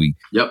event, and we,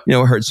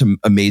 heard some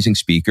amazing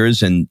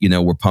speakers, and,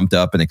 we're pumped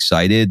up and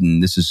excited.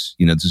 And this is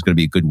going to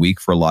be a good week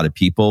for a lot of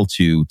people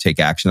to take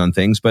action on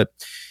things. But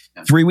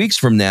 3 weeks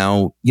from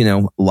now,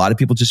 a lot of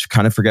people just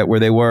kind of forget where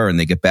they were, and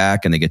they get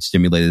back and they get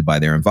stimulated by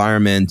their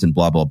environment and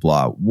blah, blah,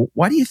 blah.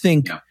 Why do you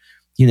think,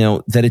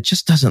 that it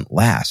just doesn't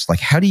last? Like,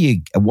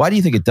 why do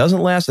you think it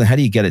doesn't last, and how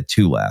do you get it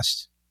to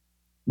last?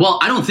 Well,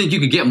 I don't think you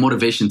could get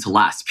motivation to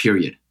last,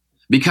 period.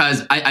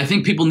 Because I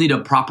think people need a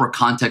proper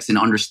context in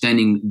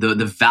understanding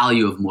the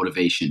value of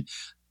motivation.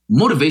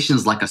 Motivation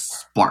is like a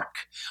spark.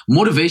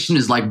 Motivation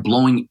is like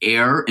blowing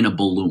air in a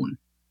balloon.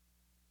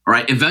 All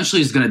right?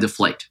 Eventually, it's going to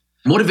deflate.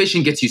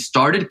 Motivation gets you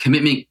started.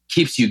 Commitment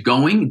keeps you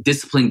going.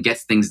 Discipline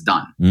gets things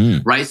done.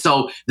 Right?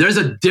 So there's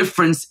a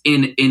difference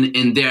in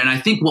there. And I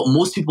think what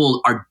most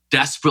people are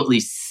desperately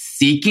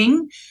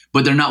seeking,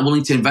 but they're not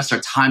willing to invest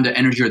their time, their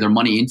energy, or their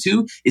money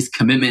into, is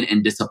commitment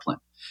and discipline.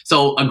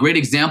 So a great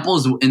example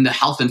is in the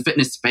health and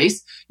fitness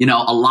space.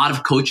 A lot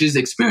of coaches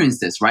experience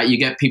this, right? You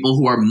get people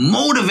who are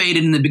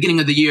motivated in the beginning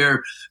of the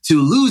year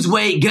to lose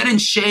weight, get in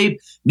shape,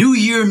 new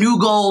year, new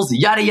goals,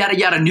 yada, yada,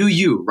 yada, new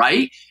you,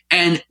 right?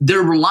 And they're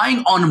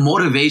relying on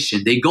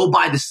motivation. They go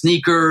buy the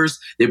sneakers,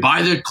 they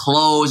buy their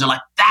clothes, they're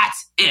like,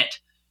 that's it.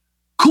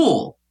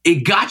 Cool.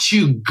 It got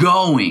you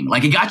going.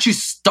 Like, it got you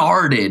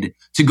started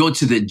to go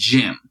to the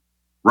gym,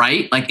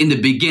 right? Like in the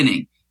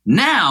beginning.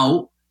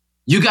 Now,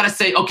 you got to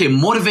say, okay,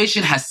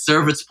 motivation has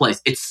served its place.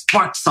 It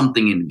sparked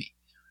something in me.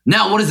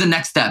 Now, what is the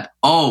next step?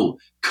 Oh,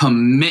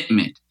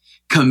 commitment.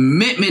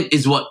 Commitment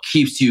is what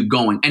keeps you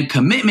going. And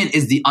commitment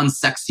is the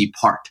unsexy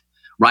part,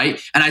 right?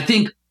 And I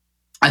think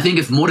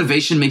if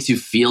motivation makes you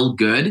feel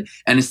good,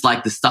 and it's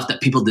like the stuff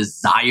that people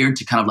desire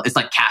to kind of, it's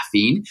like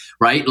caffeine,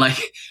 right?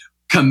 Like,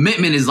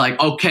 commitment is like,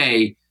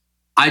 okay,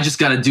 I just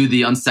got to do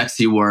the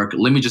unsexy work.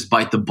 Let me just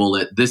bite the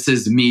bullet. This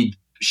is me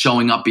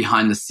showing up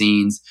behind the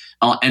scenes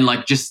and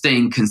like just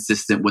staying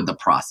consistent with the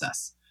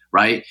process,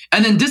 right?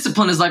 And then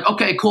discipline is like,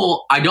 okay,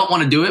 cool. I don't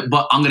want to do it,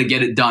 but I'm going to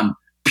get it done,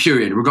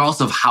 period,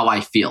 regardless of how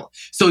I feel.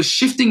 So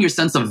shifting your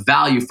sense of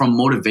value from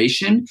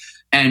motivation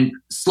and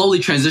slowly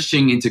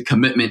transitioning into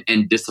commitment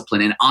and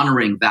discipline and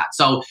honoring that.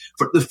 So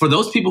for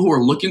those people who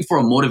are looking for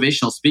a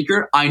motivational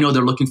speaker, I know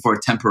they're looking for a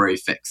temporary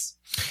fix.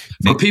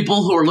 For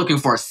people who are looking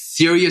for a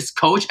serious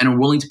coach and are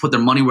willing to put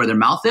their money where their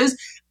mouth is,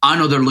 I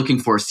know they're looking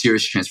for a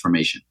serious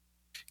transformation.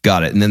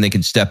 Got it. And then they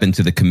can step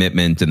into the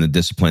commitment and the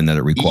discipline that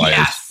it requires.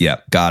 Yes. Yeah,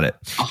 got it.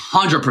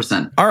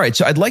 100%. All right.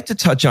 So I'd like to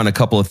touch on a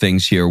couple of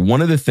things here.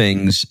 One of the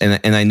things,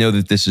 and I know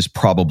that this is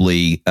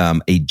probably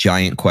a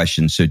giant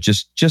question, so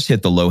just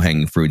hit the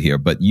low-hanging fruit here.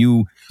 But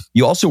you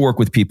also work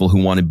with people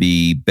who want to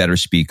be better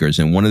speakers.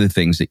 And one of the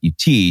things that you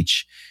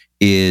teach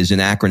is an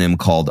acronym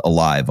called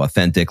ALIVE: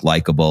 authentic,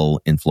 likable,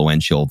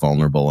 influential,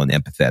 vulnerable, and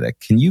empathetic.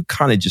 Can you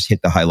kind of just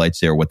hit the highlights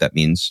there, what that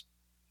means?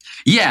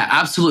 Yeah,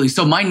 absolutely.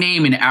 So my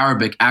name in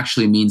Arabic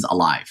actually means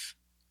alive.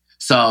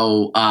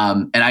 So,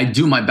 and I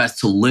do my best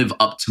to live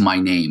up to my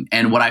name.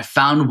 And what I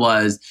found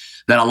was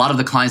that a lot of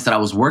the clients that I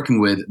was working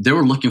with, they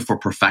were looking for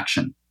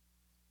perfection.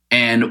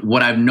 And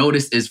what I've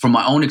noticed is, from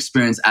my own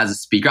experience as a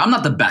speaker, I'm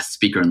not the best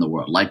speaker in the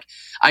world. Like,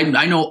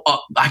 I know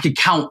I could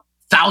count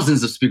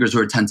thousands of speakers who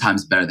are 10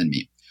 times better than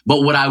me.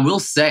 But what I will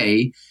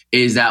say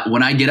is that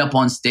when I get up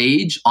on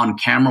stage, on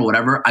camera,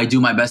 whatever, I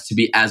do my best to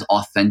be as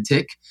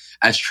authentic,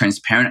 as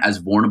transparent, as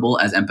vulnerable,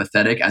 as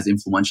empathetic, as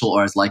influential,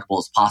 or as likable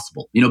as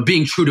possible.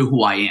 Being true to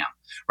who I am,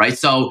 right?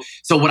 So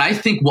what I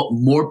think what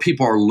more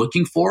people are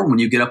looking for when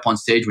you get up on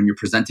stage, when you're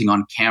presenting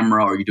on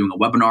camera, or you're doing a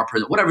webinar,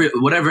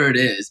 whatever it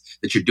is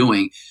that you're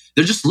doing,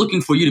 they're just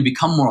looking for you to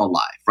become more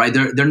alive, right?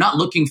 They're not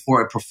looking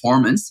for a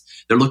performance.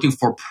 They're looking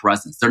for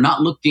presence. They're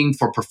not looking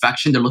for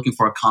perfection. They're looking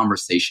for a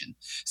conversation.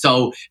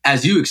 So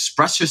as you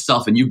express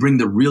yourself and you bring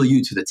the real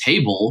you to the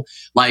table,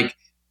 like,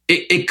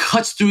 it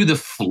cuts through the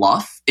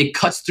fluff. It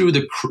cuts through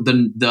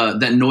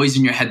that noise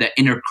in your head, that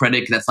inner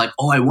critic that's like,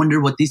 oh, I wonder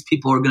what these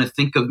people are going to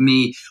think of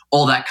me,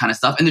 all that kind of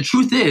stuff. And the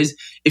truth is,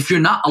 if you're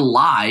not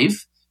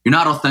alive, you're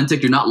not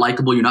authentic, you're not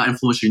likable, you're not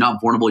influential, you're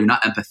not vulnerable, you're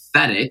not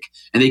empathetic,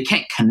 and they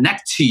can't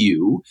connect to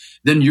you,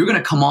 then you're going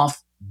to come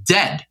off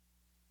dead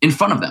in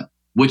front of them,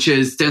 which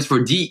stands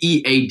for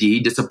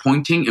DEAD,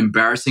 disappointing,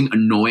 embarrassing,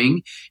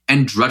 annoying,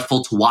 and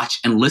dreadful to watch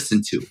and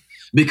listen to.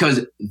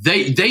 Because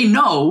they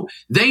know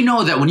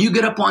that when you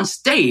get up on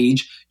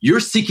stage, you're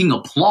seeking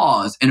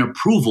applause and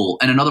approval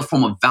and another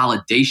form of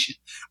validation.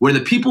 Where the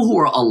people who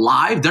are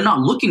alive, they're not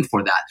looking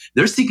for that.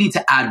 They're seeking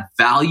to add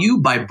value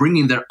by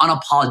bringing their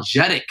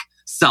unapologetic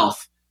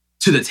self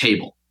to the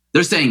table.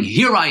 They're saying,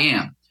 here I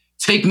am.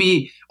 Take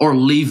me or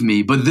leave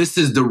me, but this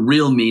is the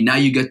real me. Now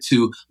you get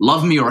to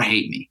love me or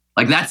hate me.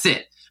 Like, that's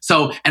it.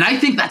 So, and I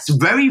think that's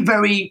very,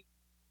 very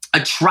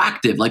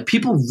attractive. Like,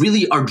 people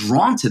really are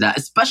drawn to that,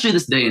 especially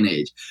this day and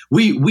age.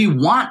 We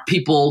want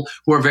people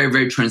who are very,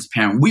 very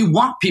transparent. We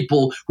want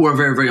people who are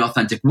very, very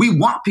authentic. We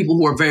want people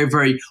who are very,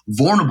 very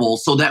vulnerable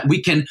so that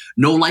we can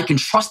know, like, and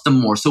trust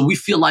them more. So we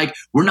feel like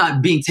we're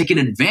not being taken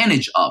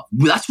advantage of.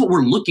 That's what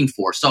we're looking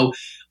for. So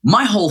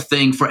my whole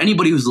thing for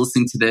anybody who's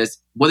listening to this,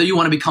 whether you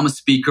want to become a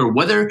speaker,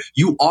 whether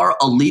you are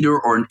a leader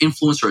or an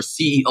influencer, a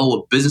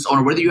CEO, a business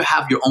owner, whether you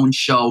have your own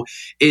show,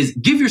 is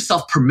give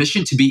yourself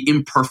permission to be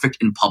imperfect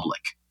in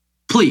public.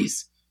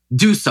 Please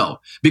do so.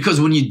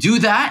 Because when you do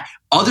that,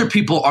 other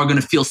people are going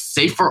to feel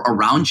safer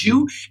around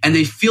you and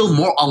they feel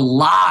more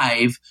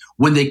alive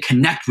when they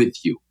connect with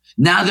you.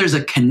 Now there's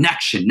a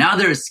connection. Now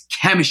there's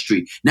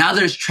chemistry. Now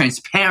there's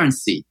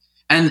transparency.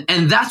 And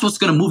that's what's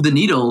going to move the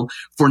needle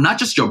for not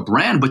just your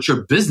brand, but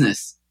your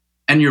business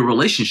and your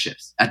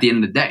relationships at the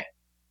end of the day.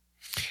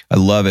 I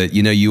love it.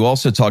 You know, you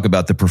also talk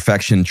about the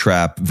perfection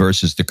trap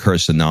versus the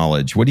curse of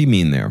knowledge. What do you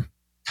mean there?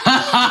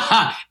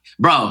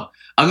 Bro,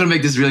 I'm going to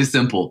make this really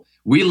simple.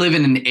 We live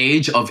in an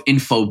age of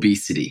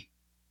infobesity.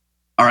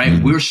 All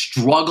right. We're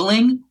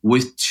struggling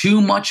with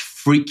too much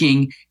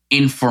freaking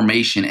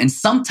information. And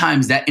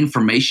sometimes that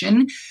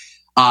information,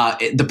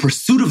 the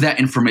pursuit of that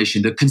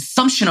information, the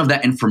consumption of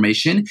that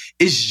information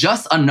is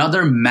just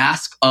another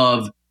mask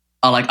of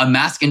like a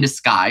mask in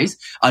disguise,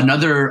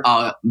 another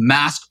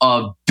mask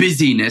of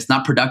busyness,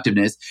 not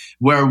productiveness,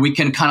 where we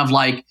can kind of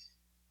like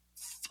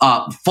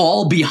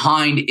fall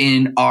behind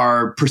in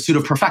our pursuit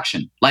of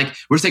perfection. Like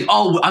we're saying,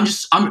 oh,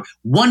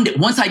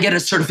 once I get a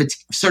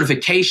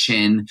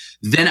certification,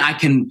 then I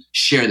can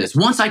share this.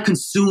 Once I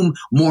consume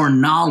more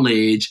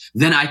knowledge,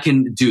 then I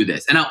can do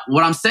this. And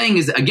what I'm saying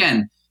is,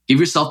 again, give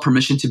yourself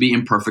permission to be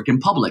imperfect in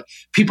public.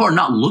 People are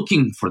not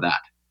looking for that.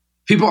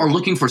 People are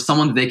looking for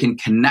someone that they can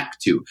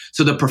connect to.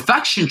 So the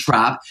perfection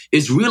trap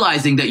is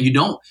realizing that you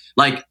don't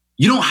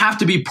have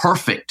to be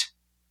perfect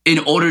in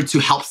order to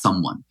help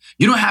someone.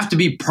 You don't have to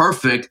be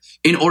perfect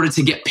in order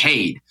to get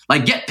paid.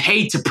 Like get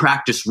paid to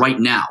practice right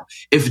now.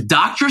 If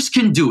doctors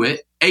can do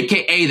it,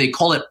 AKA they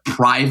call it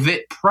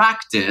private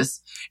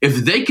practice,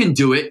 if they can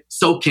do it,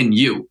 so can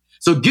you.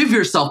 So give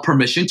yourself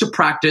permission to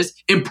practice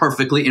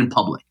imperfectly in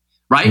public,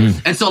 right?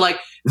 And so like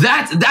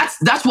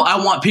that's what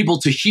I want people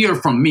to hear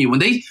from me. When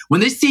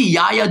they see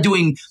Yahya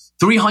doing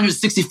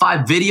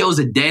 365 videos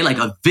a day, like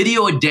a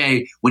video a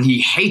day when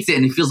he hates it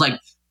and he feels like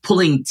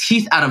pulling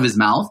teeth out of his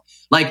mouth,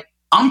 like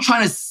I'm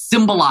trying to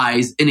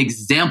symbolize an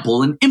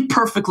example, a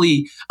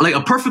perfectly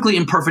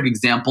imperfect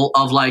example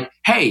of like,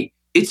 hey,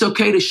 it's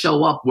okay to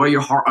show up, wear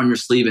your heart on your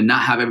sleeve and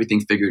not have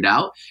everything figured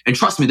out. And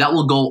trust me, that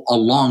will go a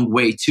long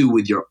way too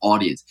with your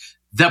audience.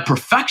 The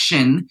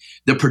perfection,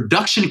 the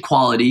production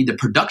quality, the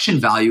production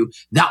value,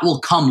 that will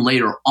come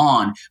later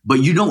on,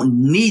 but you don't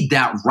need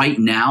that right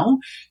now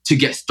to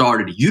get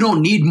started. You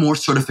don't need more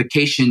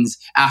certifications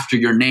after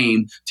your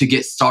name to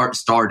get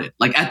started.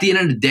 Like at the end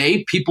of the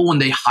day, people, when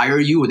they hire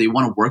you or they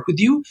want to work with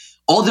you,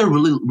 all they're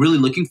really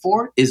looking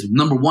for is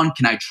number one,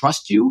 can I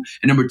trust you?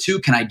 And number two,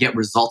 can I get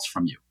results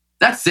from you?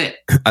 That's it.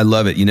 I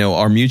love it. You know,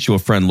 our mutual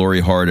friend, Lori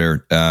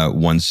Harder,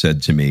 once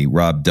said to me,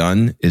 Rob,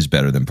 done is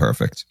better than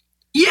perfect.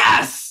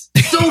 Yes.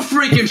 So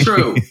freaking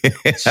true.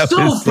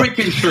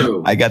 Freaking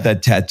true. I got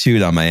that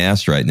tattooed on my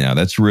ass right now.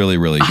 That's really,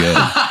 really good.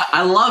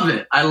 I love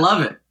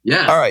it.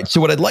 Yeah. All right. So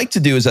what I'd like to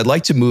do is I'd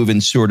like to move in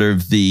sort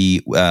of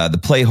the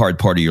play hard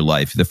part of your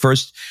life. The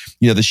first,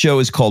 the show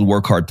is called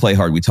Work Hard, Play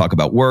Hard. We talk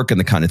about work and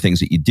the kind of things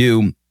that you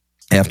do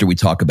after we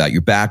talk about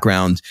your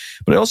background.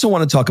 But I also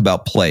want to talk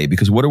about play,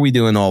 because what are we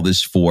doing all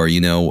this for?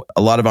 A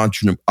lot of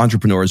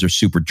entrepreneurs are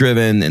super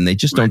driven and they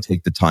just don't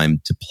take the time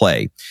to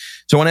play.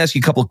 So I want to ask you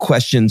a couple of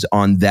questions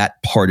on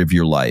that part of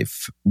your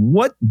life.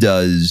 What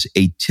does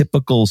a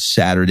typical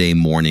Saturday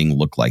morning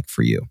look like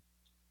for you?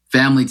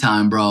 Family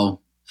time, bro.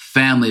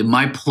 Family.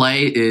 My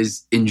play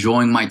is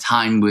enjoying my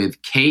time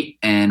with Kate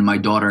and my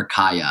daughter,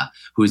 Kaya,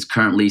 who is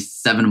currently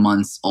 7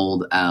 months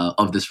old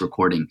of this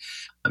recording.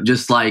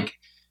 Just like,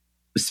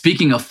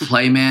 speaking of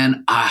play,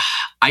 man,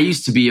 I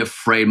used to be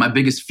afraid. My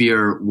biggest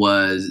fear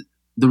was,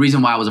 the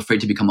reason why I was afraid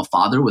to become a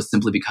father was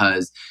simply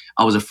because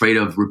I was afraid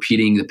of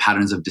repeating the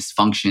patterns of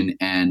dysfunction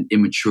and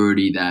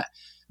immaturity that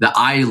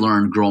I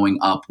learned growing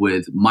up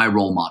with my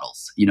role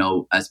models,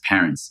 as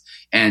parents.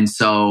 And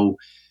so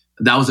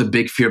that was a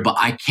big fear, but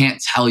I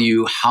can't tell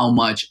you how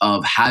much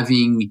of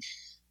having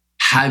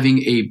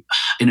an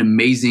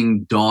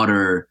amazing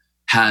daughter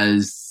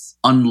has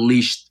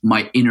unleashed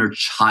my inner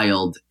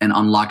child and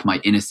unlocked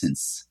my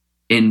innocence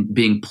in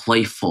being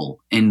playful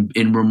and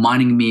in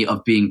reminding me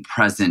of being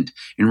present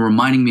and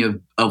reminding me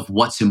of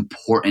what's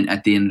important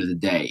at the end of the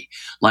day.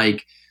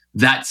 Like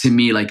that to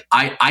me, like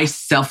I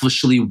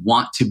selfishly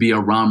want to be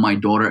around my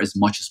daughter as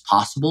much as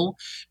possible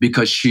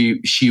because she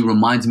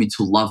reminds me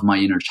to love my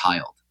inner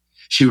child.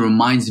 She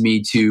reminds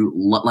me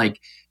to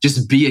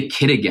just be a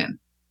kid again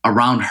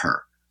around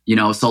her.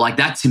 So like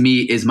that to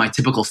me is my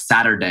typical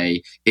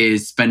Saturday,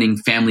 is spending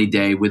family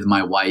day with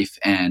my wife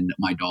and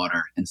my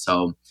daughter. And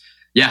so,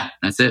 yeah,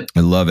 that's it. I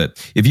love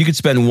it. If you could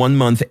spend 1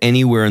 month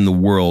anywhere in the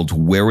world,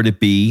 where would it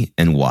be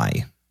and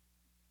why?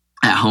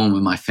 At home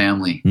with my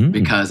family,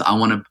 because I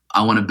want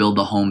to build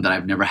the home that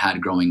I've never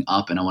had growing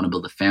up, and I want to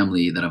build a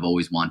family that I've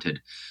always wanted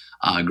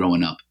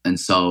growing up. And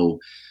so,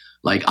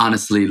 like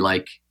honestly,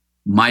 like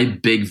my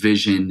big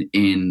vision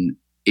in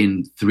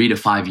 3 to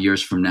 5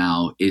 years from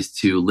now is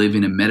to live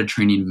in a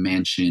Mediterranean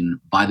mansion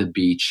by the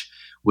beach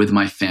with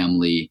my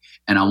family.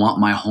 And I want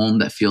my home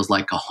that feels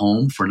like a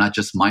home for not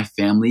just my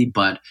family,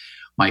 but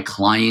my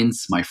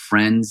clients, my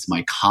friends,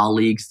 my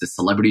colleagues, the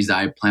celebrities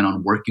I plan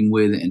on working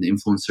with, and the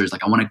influencers.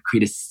 Like, I want to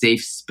create a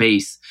safe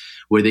space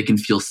where they can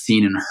feel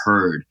seen and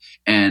heard.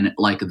 And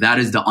like, that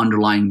is the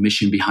underlying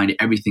mission behind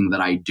everything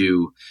that I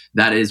do.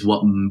 That is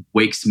what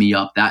wakes me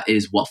up. That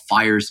is what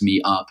fires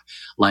me up.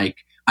 Like,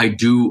 I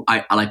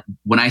like,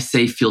 when I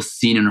say feel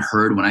seen and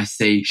heard, when I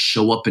say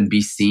show up and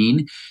be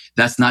seen,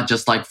 that's not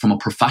just like from a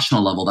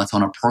professional level, that's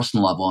on a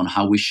personal level, on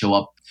how we show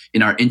up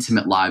in our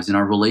intimate lives, in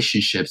our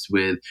relationships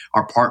with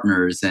our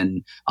partners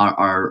and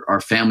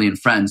our family and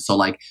friends. So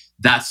like,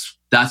 that's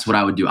what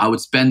I would do. I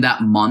would spend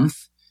that month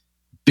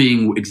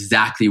being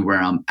exactly where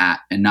I'm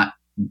at and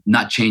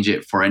not change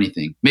it for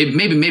anything.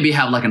 Maybe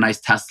have like a nice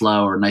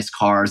Tesla or nice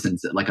cars and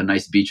like a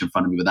nice beach in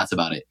front of me, but that's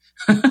about it.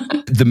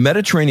 The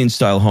Mediterranean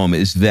style home,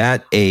 is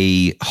that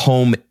a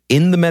home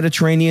in the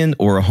Mediterranean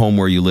or a home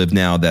where you live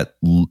now that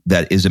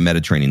is a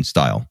Mediterranean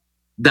style?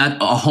 That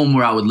a home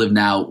where I would live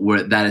now,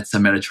 where that it's a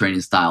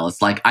Mediterranean style.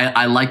 It's like,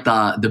 I like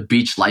the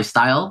beach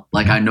lifestyle.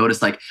 Like, I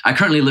noticed, like, I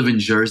currently live in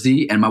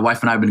Jersey, and my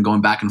wife and I have been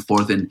going back and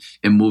forth and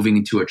moving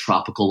into a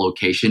tropical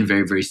location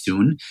very, very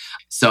soon.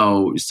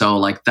 So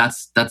like,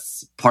 that's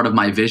part of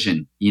my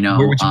vision, you know.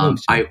 Where would you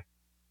move to?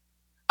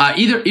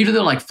 Either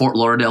they're like Fort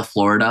Lauderdale,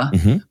 Florida,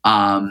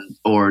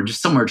 or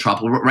just somewhere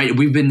tropical. Right,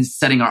 we've been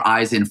setting our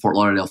eyes in Fort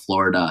Lauderdale,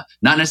 Florida.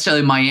 Not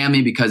necessarily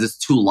Miami because it's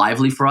too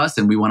lively for us,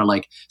 and we want to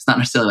like. It's not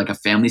necessarily like a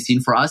family scene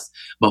for us.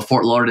 But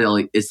Fort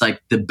Lauderdale is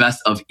like the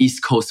best of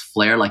East Coast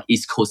flair, like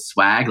East Coast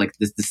swag, like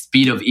the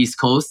speed of East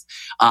Coast,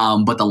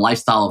 but the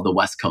lifestyle of the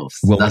West Coast.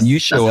 Well, when you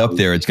show up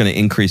there, it's going to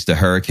increase the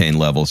hurricane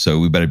level, so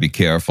we better be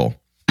careful.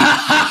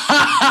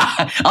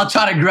 I'll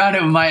try to ground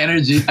it with my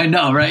energy. I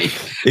know, right?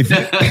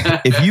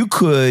 If you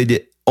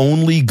could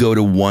only go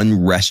to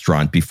one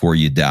restaurant before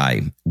you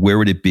die, where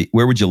would it be?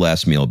 Where would your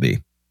last meal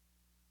be?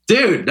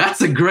 Dude,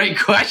 that's a great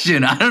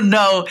question. I don't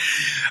know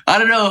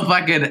if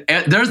I could.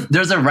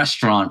 There's a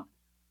restaurant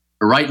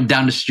right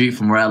down the street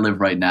from where I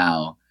live right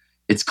now.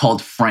 It's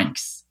called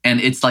Frank's. And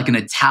it's like an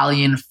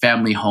Italian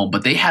family home,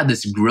 but they have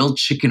this grilled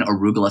chicken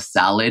arugula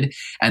salad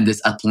and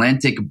this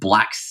Atlantic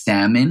black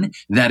salmon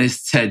that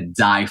is to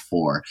die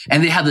for.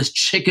 And they have this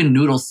chicken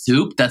noodle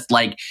soup that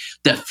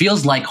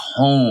feels like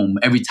home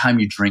every time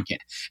you drink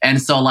it.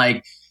 And so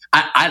like,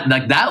 I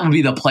like, that would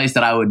be the place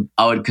that I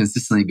would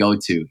consistently go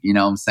to. You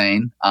know what I'm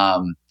saying?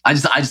 I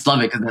just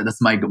love it because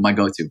that's my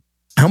go-to.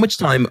 How much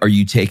time are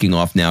you taking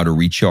off now to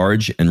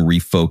recharge and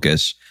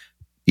refocus,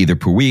 either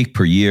per week,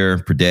 per year,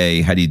 per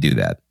day? How do you do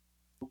that?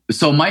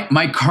 So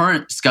my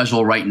current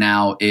schedule right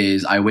now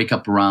is I wake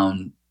up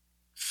around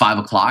 5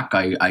 o'clock.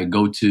 I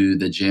go to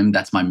the gym.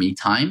 That's my me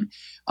time.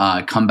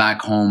 Come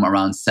back home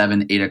around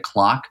 7, 8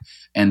 o'clock.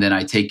 And then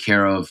I take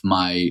care of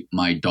my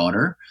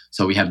daughter.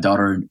 So we have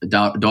daughter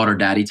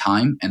daddy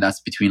time. And that's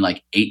between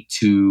like 8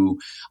 to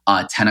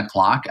 10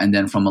 o'clock. And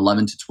then from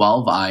 11 to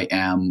 12, I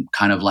am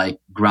kind of like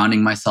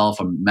grounding myself.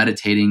 I'm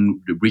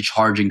meditating,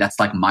 recharging. That's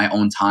like my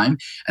own time.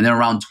 And then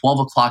around 12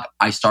 o'clock,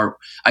 I start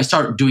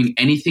doing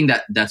anything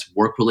that's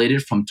work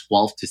related from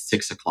 12 to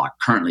 6 o'clock.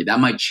 Currently, that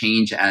might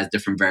change as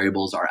different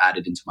variables are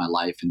added into my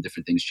life and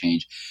different things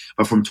change.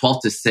 But from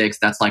 12 to 6,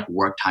 that's like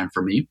work time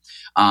for me.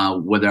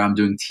 Whether I'm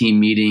doing team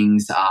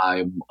meetings,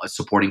 I'm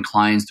supporting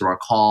clients through our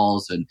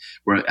calls, and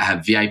where I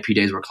have VIP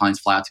days where clients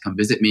fly out to come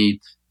visit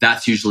me.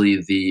 That's usually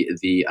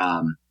the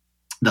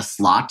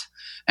slot.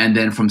 And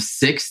then from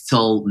 6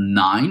 till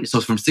 9,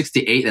 so from 6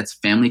 to 8, that's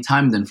family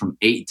time. Then from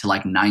 8 to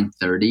like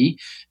 9:30,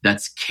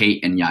 that's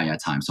Kate and Yahya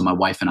time. So my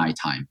wife and I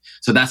time.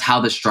 So that's how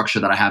the structure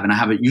that I have. And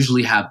I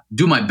usually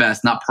do my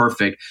best, not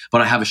perfect,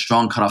 but I have a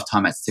strong cutoff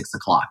time at 6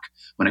 o'clock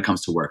when it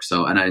comes to work.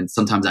 So,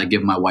 sometimes I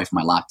give my wife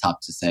my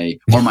laptop to say,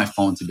 or my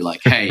phone to be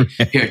like, hey,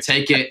 here,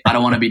 take it. I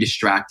don't want to be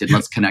distracted.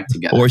 Let's connect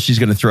together. Or she's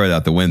going to throw it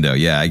out the window.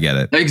 Yeah, I get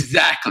it.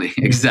 Exactly.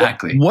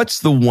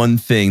 What's the one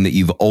thing that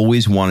you've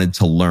always wanted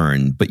to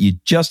learn, but you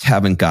just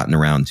haven't gotten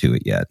around to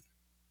it yet?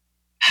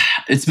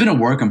 It's been a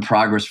work in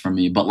progress for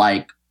me, but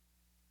like,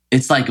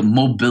 it's like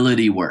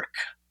mobility work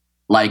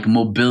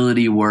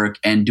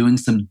and doing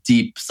some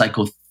deep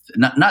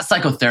not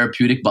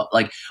psychotherapeutic, but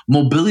like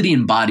mobility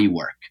and body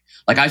work.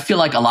 Like, I feel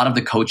like a lot of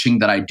the coaching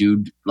that I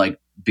do, like,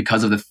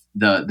 because of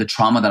the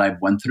trauma that I've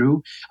went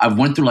through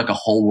like a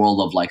whole world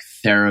of like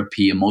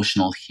therapy,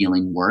 emotional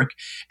healing work.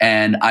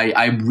 And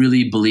I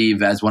really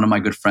believe, as one of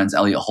my good friends,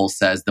 Elliot Hull,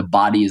 says, the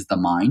body is the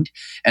mind.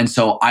 And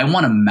so I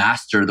want to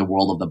master the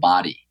world of the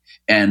body.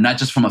 And not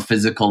just from a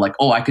physical, like,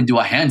 oh, I can do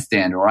a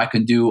handstand, or I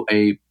can do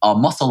a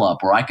muscle up,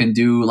 or I can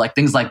do like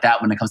things like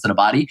that when it comes to the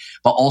body,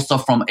 but also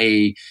from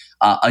a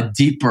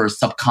deeper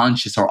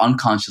subconscious or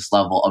unconscious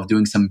level of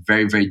doing some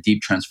very, very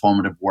deep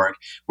transformative work.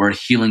 We're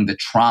healing the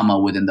trauma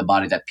within the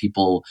body that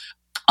people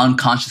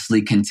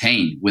unconsciously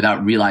contain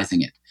without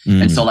realizing it.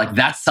 And so like,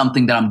 that's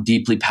something that I'm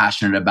deeply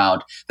passionate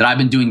about, that I've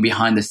been doing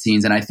behind the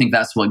scenes. And I think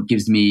that's what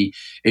gives me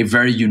a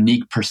very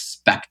unique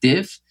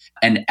perspective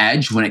and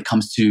edge when it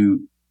comes to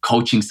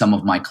coaching some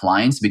of my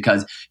clients,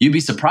 because you'd be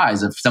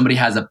surprised if somebody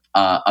has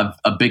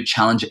a big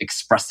challenge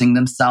expressing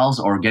themselves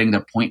or getting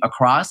their point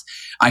across.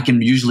 I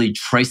can usually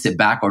trace it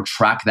back or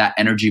track that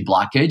energy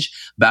blockage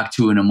back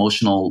to an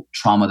emotional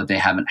trauma that they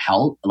haven't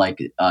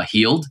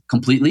healed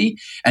completely.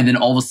 And then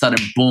all of a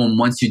sudden, boom,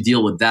 once you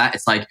deal with that,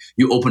 it's like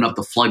you open up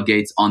the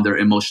floodgates on their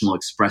emotional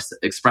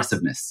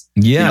expressiveness.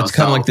 Yeah, it's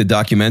kind of like the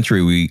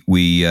documentary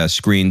we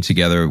screened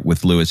together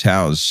with Lewis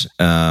Howes.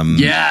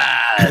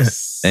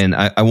 Yes. And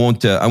I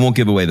won't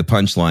give away the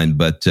punchline,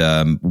 but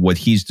what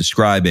he's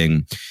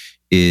describing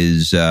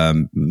is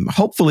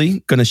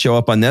hopefully going to show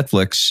up on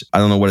Netflix. I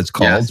don't know what it's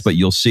called, but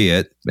you'll see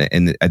it,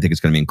 and I think it's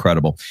going to be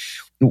incredible.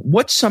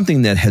 What's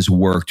something that has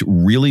worked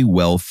really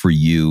well for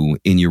you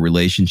in your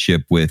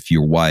relationship with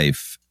your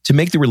wife to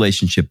make the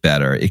relationship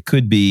better? It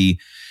could be,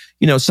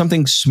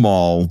 something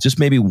small, just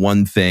maybe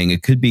one thing.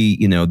 It could be,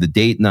 the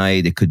date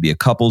night. It could be a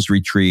couples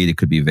retreat. It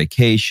could be a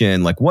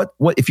vacation. Like what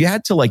if you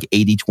had to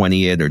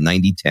 80-20 it or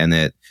 90-10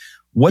 it,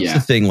 what's the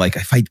thing? Like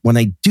when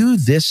I do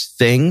this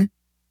thing,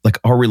 like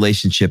our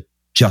relationship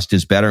just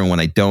is better. And when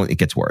I don't, it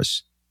gets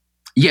worse.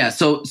 Yeah.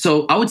 So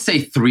I would say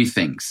three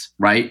things,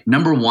 right?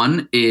 Number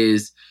one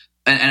is,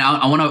 and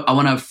I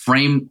want to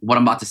frame what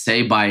I'm about to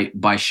say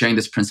by sharing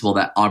this principle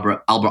that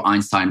Albert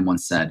Einstein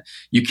once said: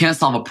 you can't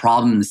solve a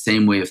problem in the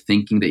same way of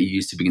thinking that you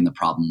used to begin the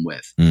problem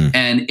with.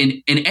 And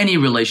in any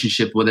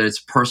relationship, whether it's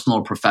personal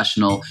or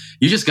professional,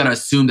 you just got to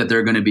assume that there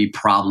are going to be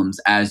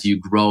problems as you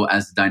grow,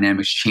 as the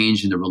dynamics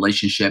change in the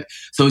relationship.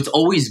 So it's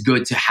always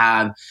good to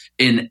have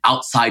an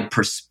outside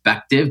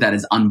perspective that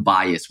is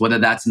unbiased, whether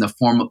that's in the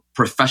form of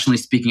professionally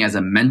speaking as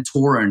a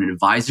mentor or an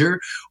advisor,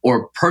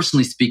 or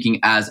personally speaking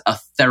as a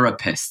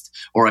therapist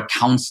or a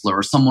counselor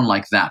or someone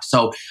like that.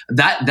 So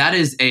that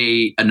is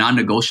a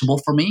non-negotiable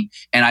for me.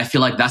 And I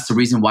feel like that's the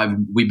reason why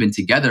we've been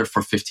together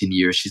for 15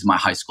 years. She's my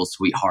high school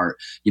sweetheart.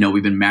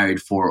 We've been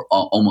married for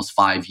almost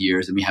 5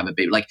 years and we have a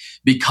baby,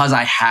 because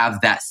I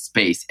have that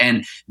space.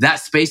 And that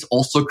space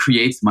also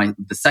creates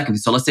the second.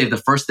 So let's say the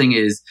first thing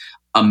is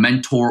a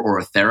mentor or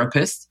a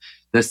therapist.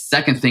 The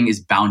second thing is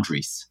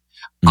boundaries.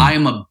 I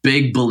am a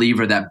big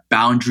believer that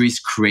boundaries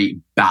create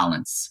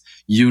balance.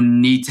 You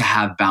need to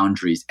have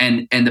boundaries.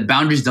 And the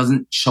boundaries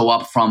doesn't show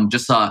up from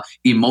just a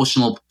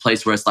emotional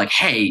place where it's like,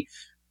 hey,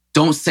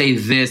 don't say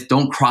this,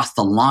 don't cross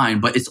the line.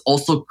 But it's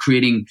also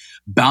creating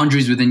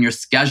boundaries within your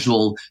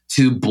schedule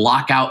to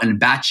block out and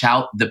batch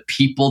out the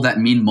people that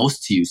mean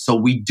most to you. So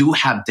we do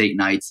have date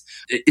nights.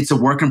 It's a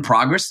work in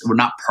progress. We're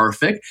not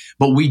perfect,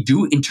 but we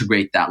do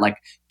integrate that. Like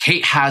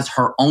Kate has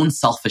her own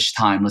selfish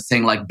time. Let's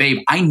saying like, babe,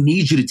 I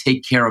need you to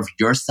take care of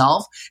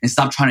yourself and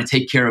stop trying to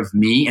take care of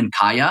me and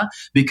Kaya,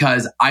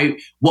 because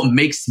what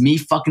makes me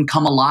fucking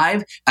come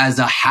alive as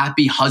a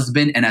happy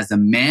husband and as a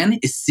man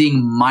is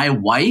seeing my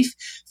wife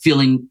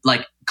feeling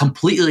like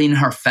completely in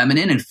her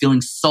feminine and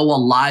feeling so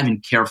alive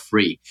and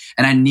carefree.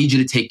 And I need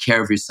you to take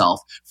care of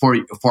yourself for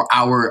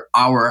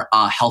our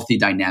healthy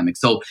dynamic.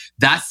 So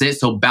that's it.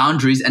 So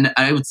boundaries. And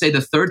I would say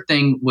the third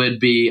thing would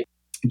be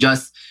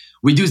just,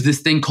 we do this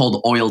thing called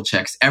oil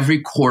checks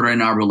every quarter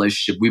in our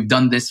relationship. We've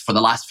done this for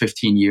the last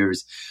 15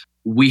 years.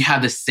 We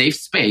have this safe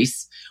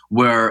space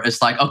where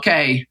it's like,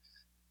 okay,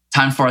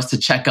 time for us to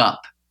check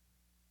up.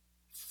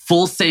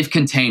 Full safe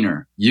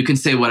container. You can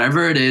say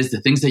whatever it is, the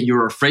things that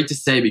you're afraid to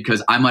say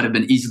because I might have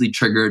been easily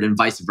triggered and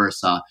vice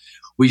versa.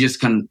 We just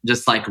can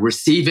just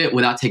receive it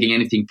without taking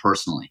anything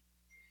personally.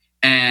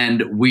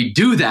 And we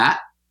do that.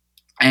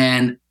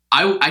 And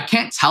I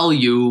can't tell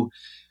you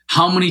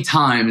how many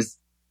times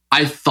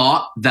I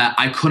thought that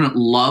I couldn't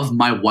love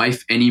my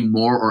wife any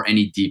more or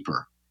any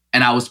deeper.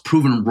 And I was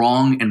proven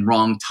wrong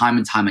time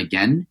and time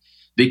again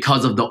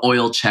because of the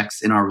oil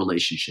checks in our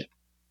relationship.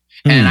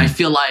 And I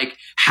feel like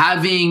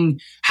having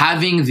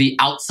the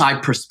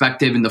outside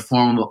perspective in the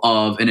form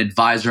of an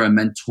advisor, a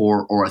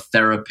mentor, or a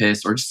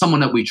therapist, or just someone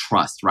that we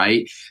trust,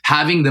 right?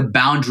 Having the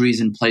boundaries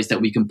in place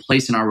that we can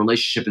place in our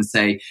relationship and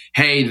say,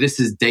 hey, this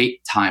is date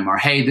time, or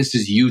hey, this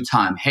is you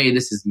time, hey,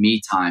 this is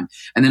me time.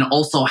 And then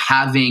also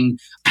having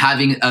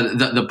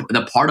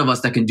the part of us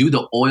that can do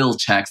the oil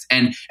checks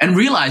and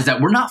realize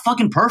that we're not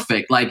fucking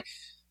perfect. Like,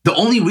 the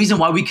only reason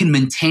why we can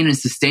maintain and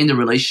sustain the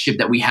relationship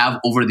that we have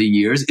over the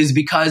years is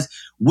because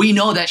we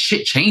know that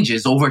shit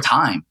changes over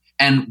time.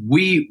 And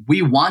we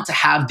want to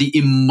have the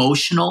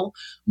emotional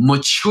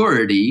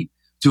maturity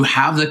to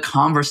have the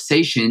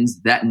conversations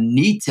that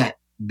need to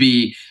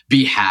be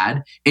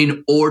had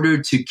in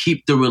order to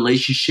keep the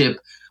relationship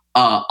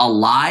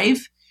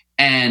alive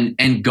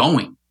and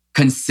going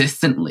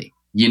consistently,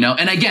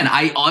 And again,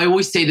 I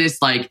always say this,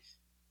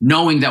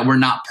 knowing that we're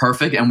not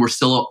perfect and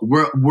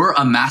we're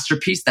a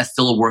masterpiece that's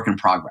still a work in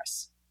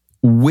progress.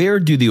 Where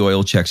do the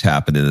oil checks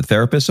happen? In the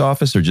therapist's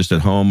office or just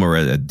at home or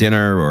at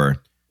dinner or?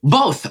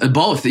 Both.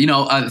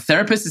 A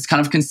therapist is kind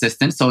of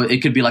consistent. So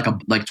it could be like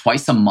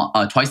twice a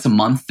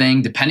month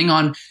thing, depending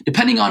on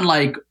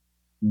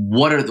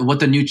what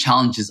the new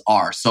challenges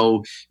are.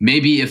 So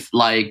maybe if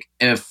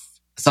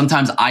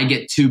sometimes I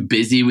get too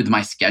busy with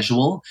my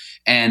schedule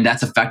and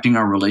that's affecting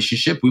our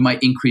relationship, we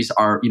might increase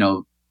our,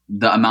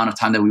 the amount of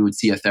time that we would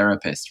see a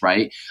therapist,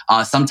 right?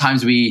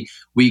 Sometimes we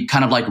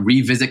kind of like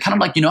revisit, kind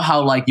of like, you know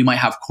how like you might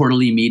have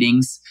quarterly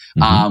meetings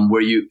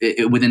where you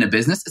within a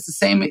business. It's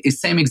the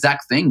same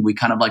exact thing. We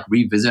kind of like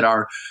revisit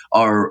our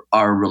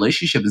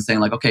relationship and saying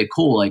like, okay,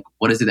 cool, like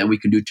what is it that we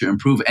can do to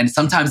improve? And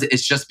sometimes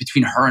it's just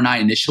between her and I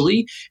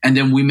initially, and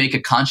then we make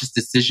a conscious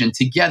decision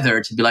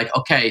together to be like,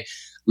 okay,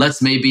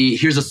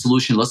 here's a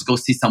solution. Let's go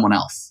see someone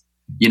else.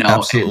 You know,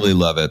 absolutely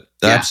love it.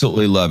 Yeah.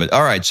 Absolutely love it.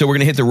 All right. So we're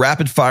going to hit the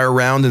rapid fire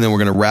round and then we're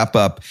going to wrap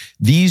up.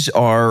 These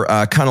are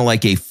kind of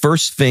like a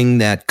first thing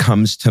that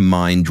comes to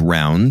mind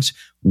round.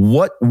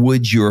 What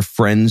would your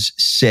friends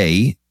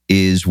say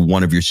is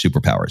one of your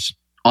superpowers?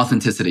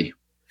 Authenticity.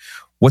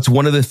 What's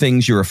one of the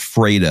things you're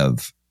afraid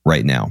of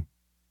right now?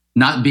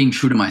 Not being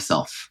true to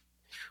myself.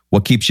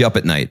 What keeps you up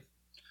at night?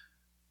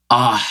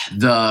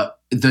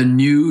 The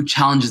new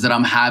challenges that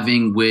I'm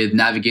having with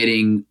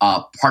navigating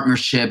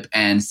partnership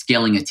and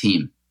scaling a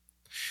team.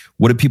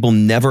 What do people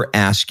never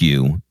ask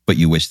you, but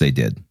you wish they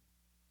did?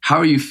 How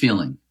are you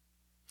feeling?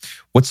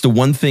 What's the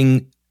one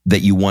thing that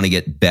you want to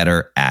get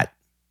better at?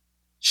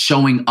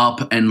 Showing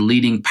up and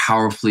leading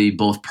powerfully,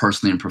 both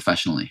personally and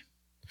professionally.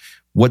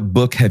 What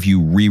book have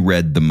you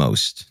reread the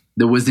most?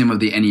 The Wisdom of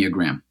the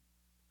Enneagram.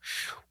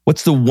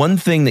 What's the one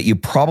thing that you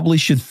probably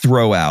should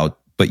throw out,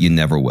 but you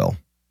never will?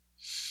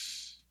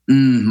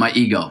 My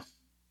ego.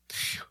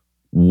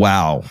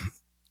 Wow.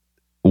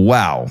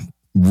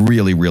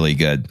 Really, really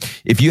good.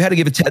 If you had to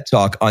give a TED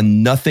Talk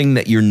on nothing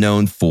that you're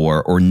known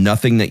for or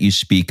nothing that you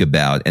speak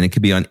about, and it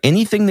could be on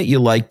anything that you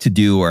like to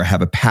do or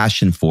have a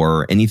passion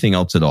for or anything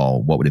else at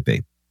all, what would it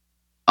be?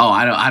 Oh,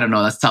 I don't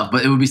know. That's tough.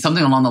 But it would be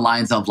something along the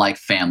lines of like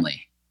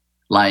family.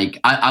 Like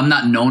I'm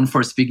not known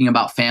for speaking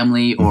about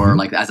family or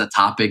like as a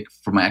topic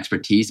for my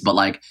expertise, but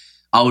like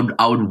I would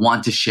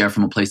want to share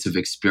from a place of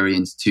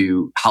experience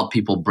to help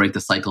people break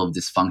the cycle of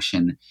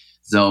dysfunction.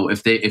 So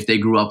if they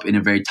grew up in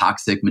a very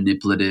toxic,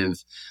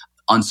 manipulative,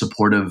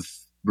 unsupportive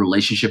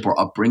relationship or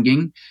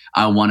upbringing,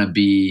 I want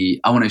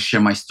to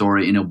share my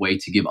story in a way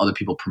to give other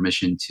people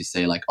permission to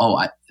say like,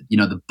 oh,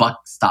 the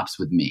buck stops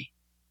with me,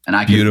 and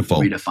I can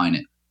redefine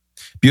it.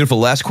 Beautiful.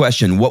 Last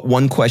question. What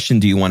one question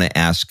do you want to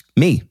ask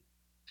me?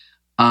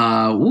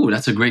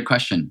 That's a great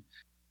question.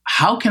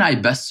 How can I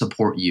best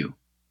support you?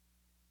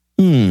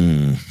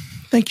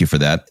 Thank you for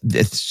that.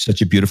 It's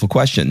such a beautiful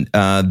question.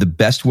 The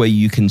best way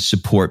you can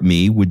support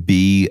me would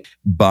be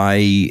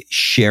by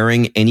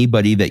sharing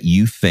anybody that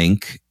you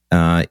think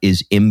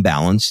is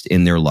imbalanced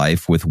in their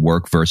life with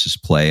work versus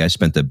play. I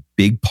spent a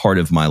big part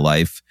of my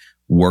life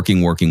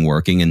working.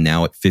 And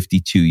now at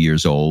 52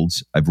 years old,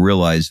 I've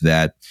realized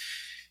that,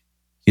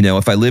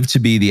 if I live to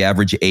be the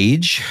average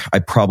age, I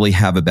probably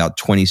have about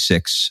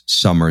 26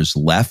 summers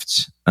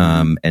left.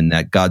 And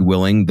that God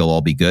willing, they'll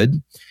all be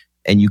good.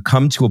 And you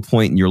come to a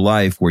point in your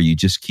life where you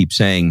just keep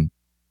saying,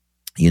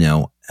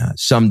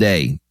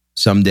 someday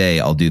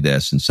I'll do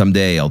this and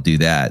someday I'll do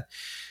that.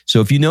 So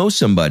if you know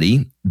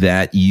somebody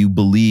that you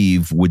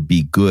believe would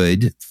be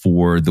good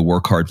for the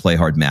Work Hard, Play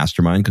Hard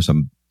Mastermind, because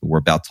we're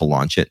about to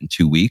launch it in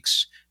 2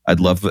 weeks, I'd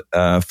love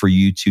for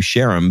you to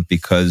share them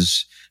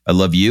because I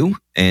love you.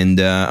 And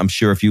I'm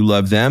sure if you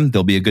love them,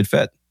 they'll be a good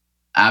fit.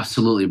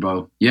 Absolutely,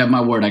 bro. You have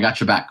my word. I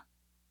got your back.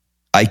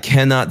 I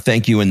cannot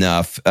thank you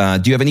enough.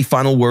 Do you have any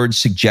final words,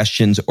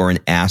 suggestions, or an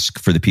ask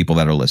for the people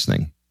that are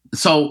listening?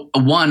 So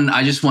one,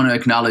 I just want to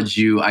acknowledge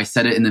you. I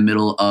said it in the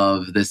middle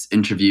of this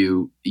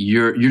interview.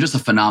 You're just a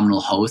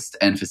phenomenal host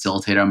and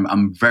facilitator.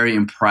 I'm very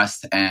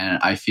impressed, and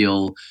I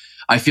feel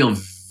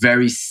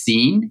very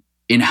seen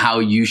in how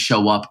you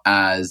show up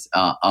as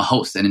a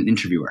host and an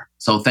interviewer.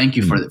 So thank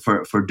you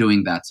for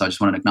doing that. So I just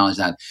wanted to acknowledge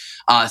that.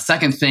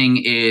 Second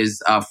thing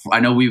is, I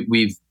know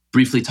we've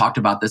briefly talked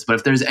about this, but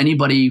if there's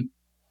anybody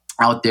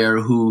out there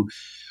who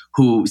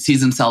sees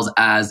themselves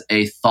as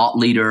a thought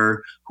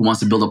leader, who wants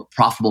to build a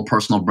profitable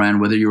personal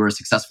brand, whether you're a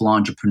successful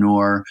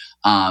entrepreneur,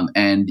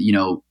 and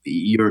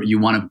you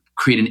want to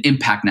create an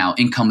impact now.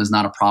 Income is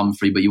not a problem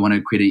for you, but you want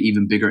to create an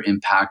even bigger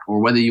impact,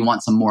 or whether you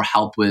want some more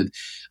help with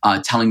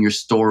telling your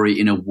story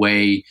in a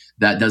way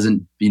that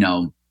doesn't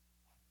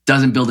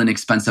build an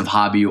expensive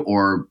hobby,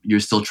 or you're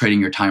still trading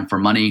your time for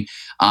money,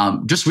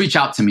 just reach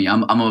out to me.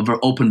 I'm an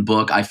open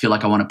book. I feel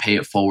like I want to pay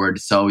it forward.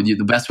 So the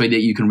best way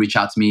that you can reach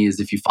out to me is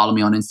if you follow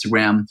me on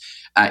Instagram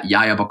at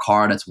Yahya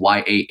Bakkar. That's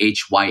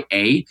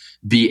YAHYA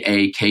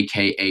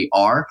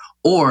BAKKAR.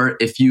 Or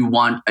if you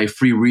want a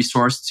free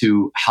resource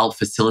to help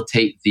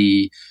facilitate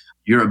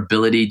your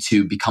ability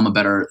to become a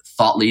better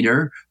thought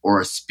leader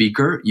or a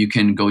speaker, you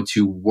can go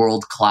to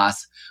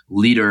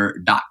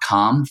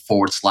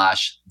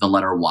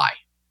worldclassleader.com/Y.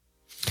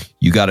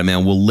 You got it,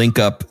 man. We'll link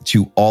up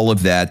to all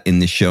of that in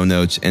the show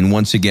notes. And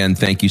once again,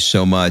 thank you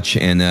so much.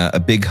 And a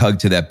big hug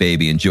to that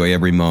baby. Enjoy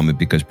every moment,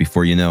 because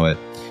before you know it,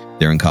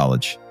 they're in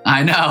college.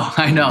 I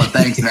know.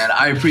 Thanks, man.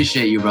 I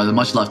appreciate you, brother.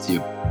 Much love to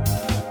you.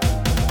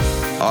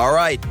 All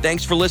right.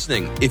 Thanks for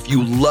listening. If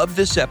you love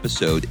this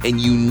episode and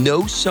you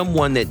know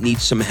someone that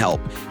needs some help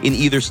in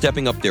either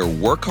stepping up their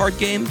work hard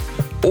game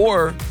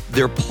or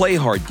their Play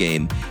Hard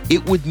game,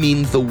 it would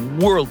mean the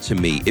world to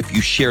me if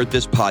you shared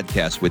this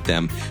podcast with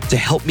them to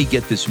help me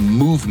get this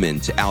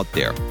movement out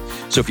there.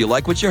 So if you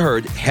like what you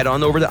heard, head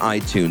on over to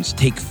iTunes,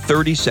 take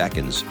 30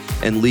 seconds,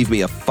 and leave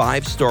me a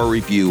 5-star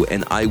review,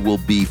 and I will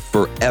be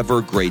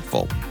forever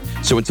grateful.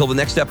 So until the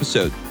next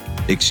episode,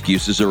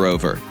 excuses are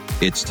over.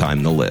 It's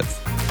time to live.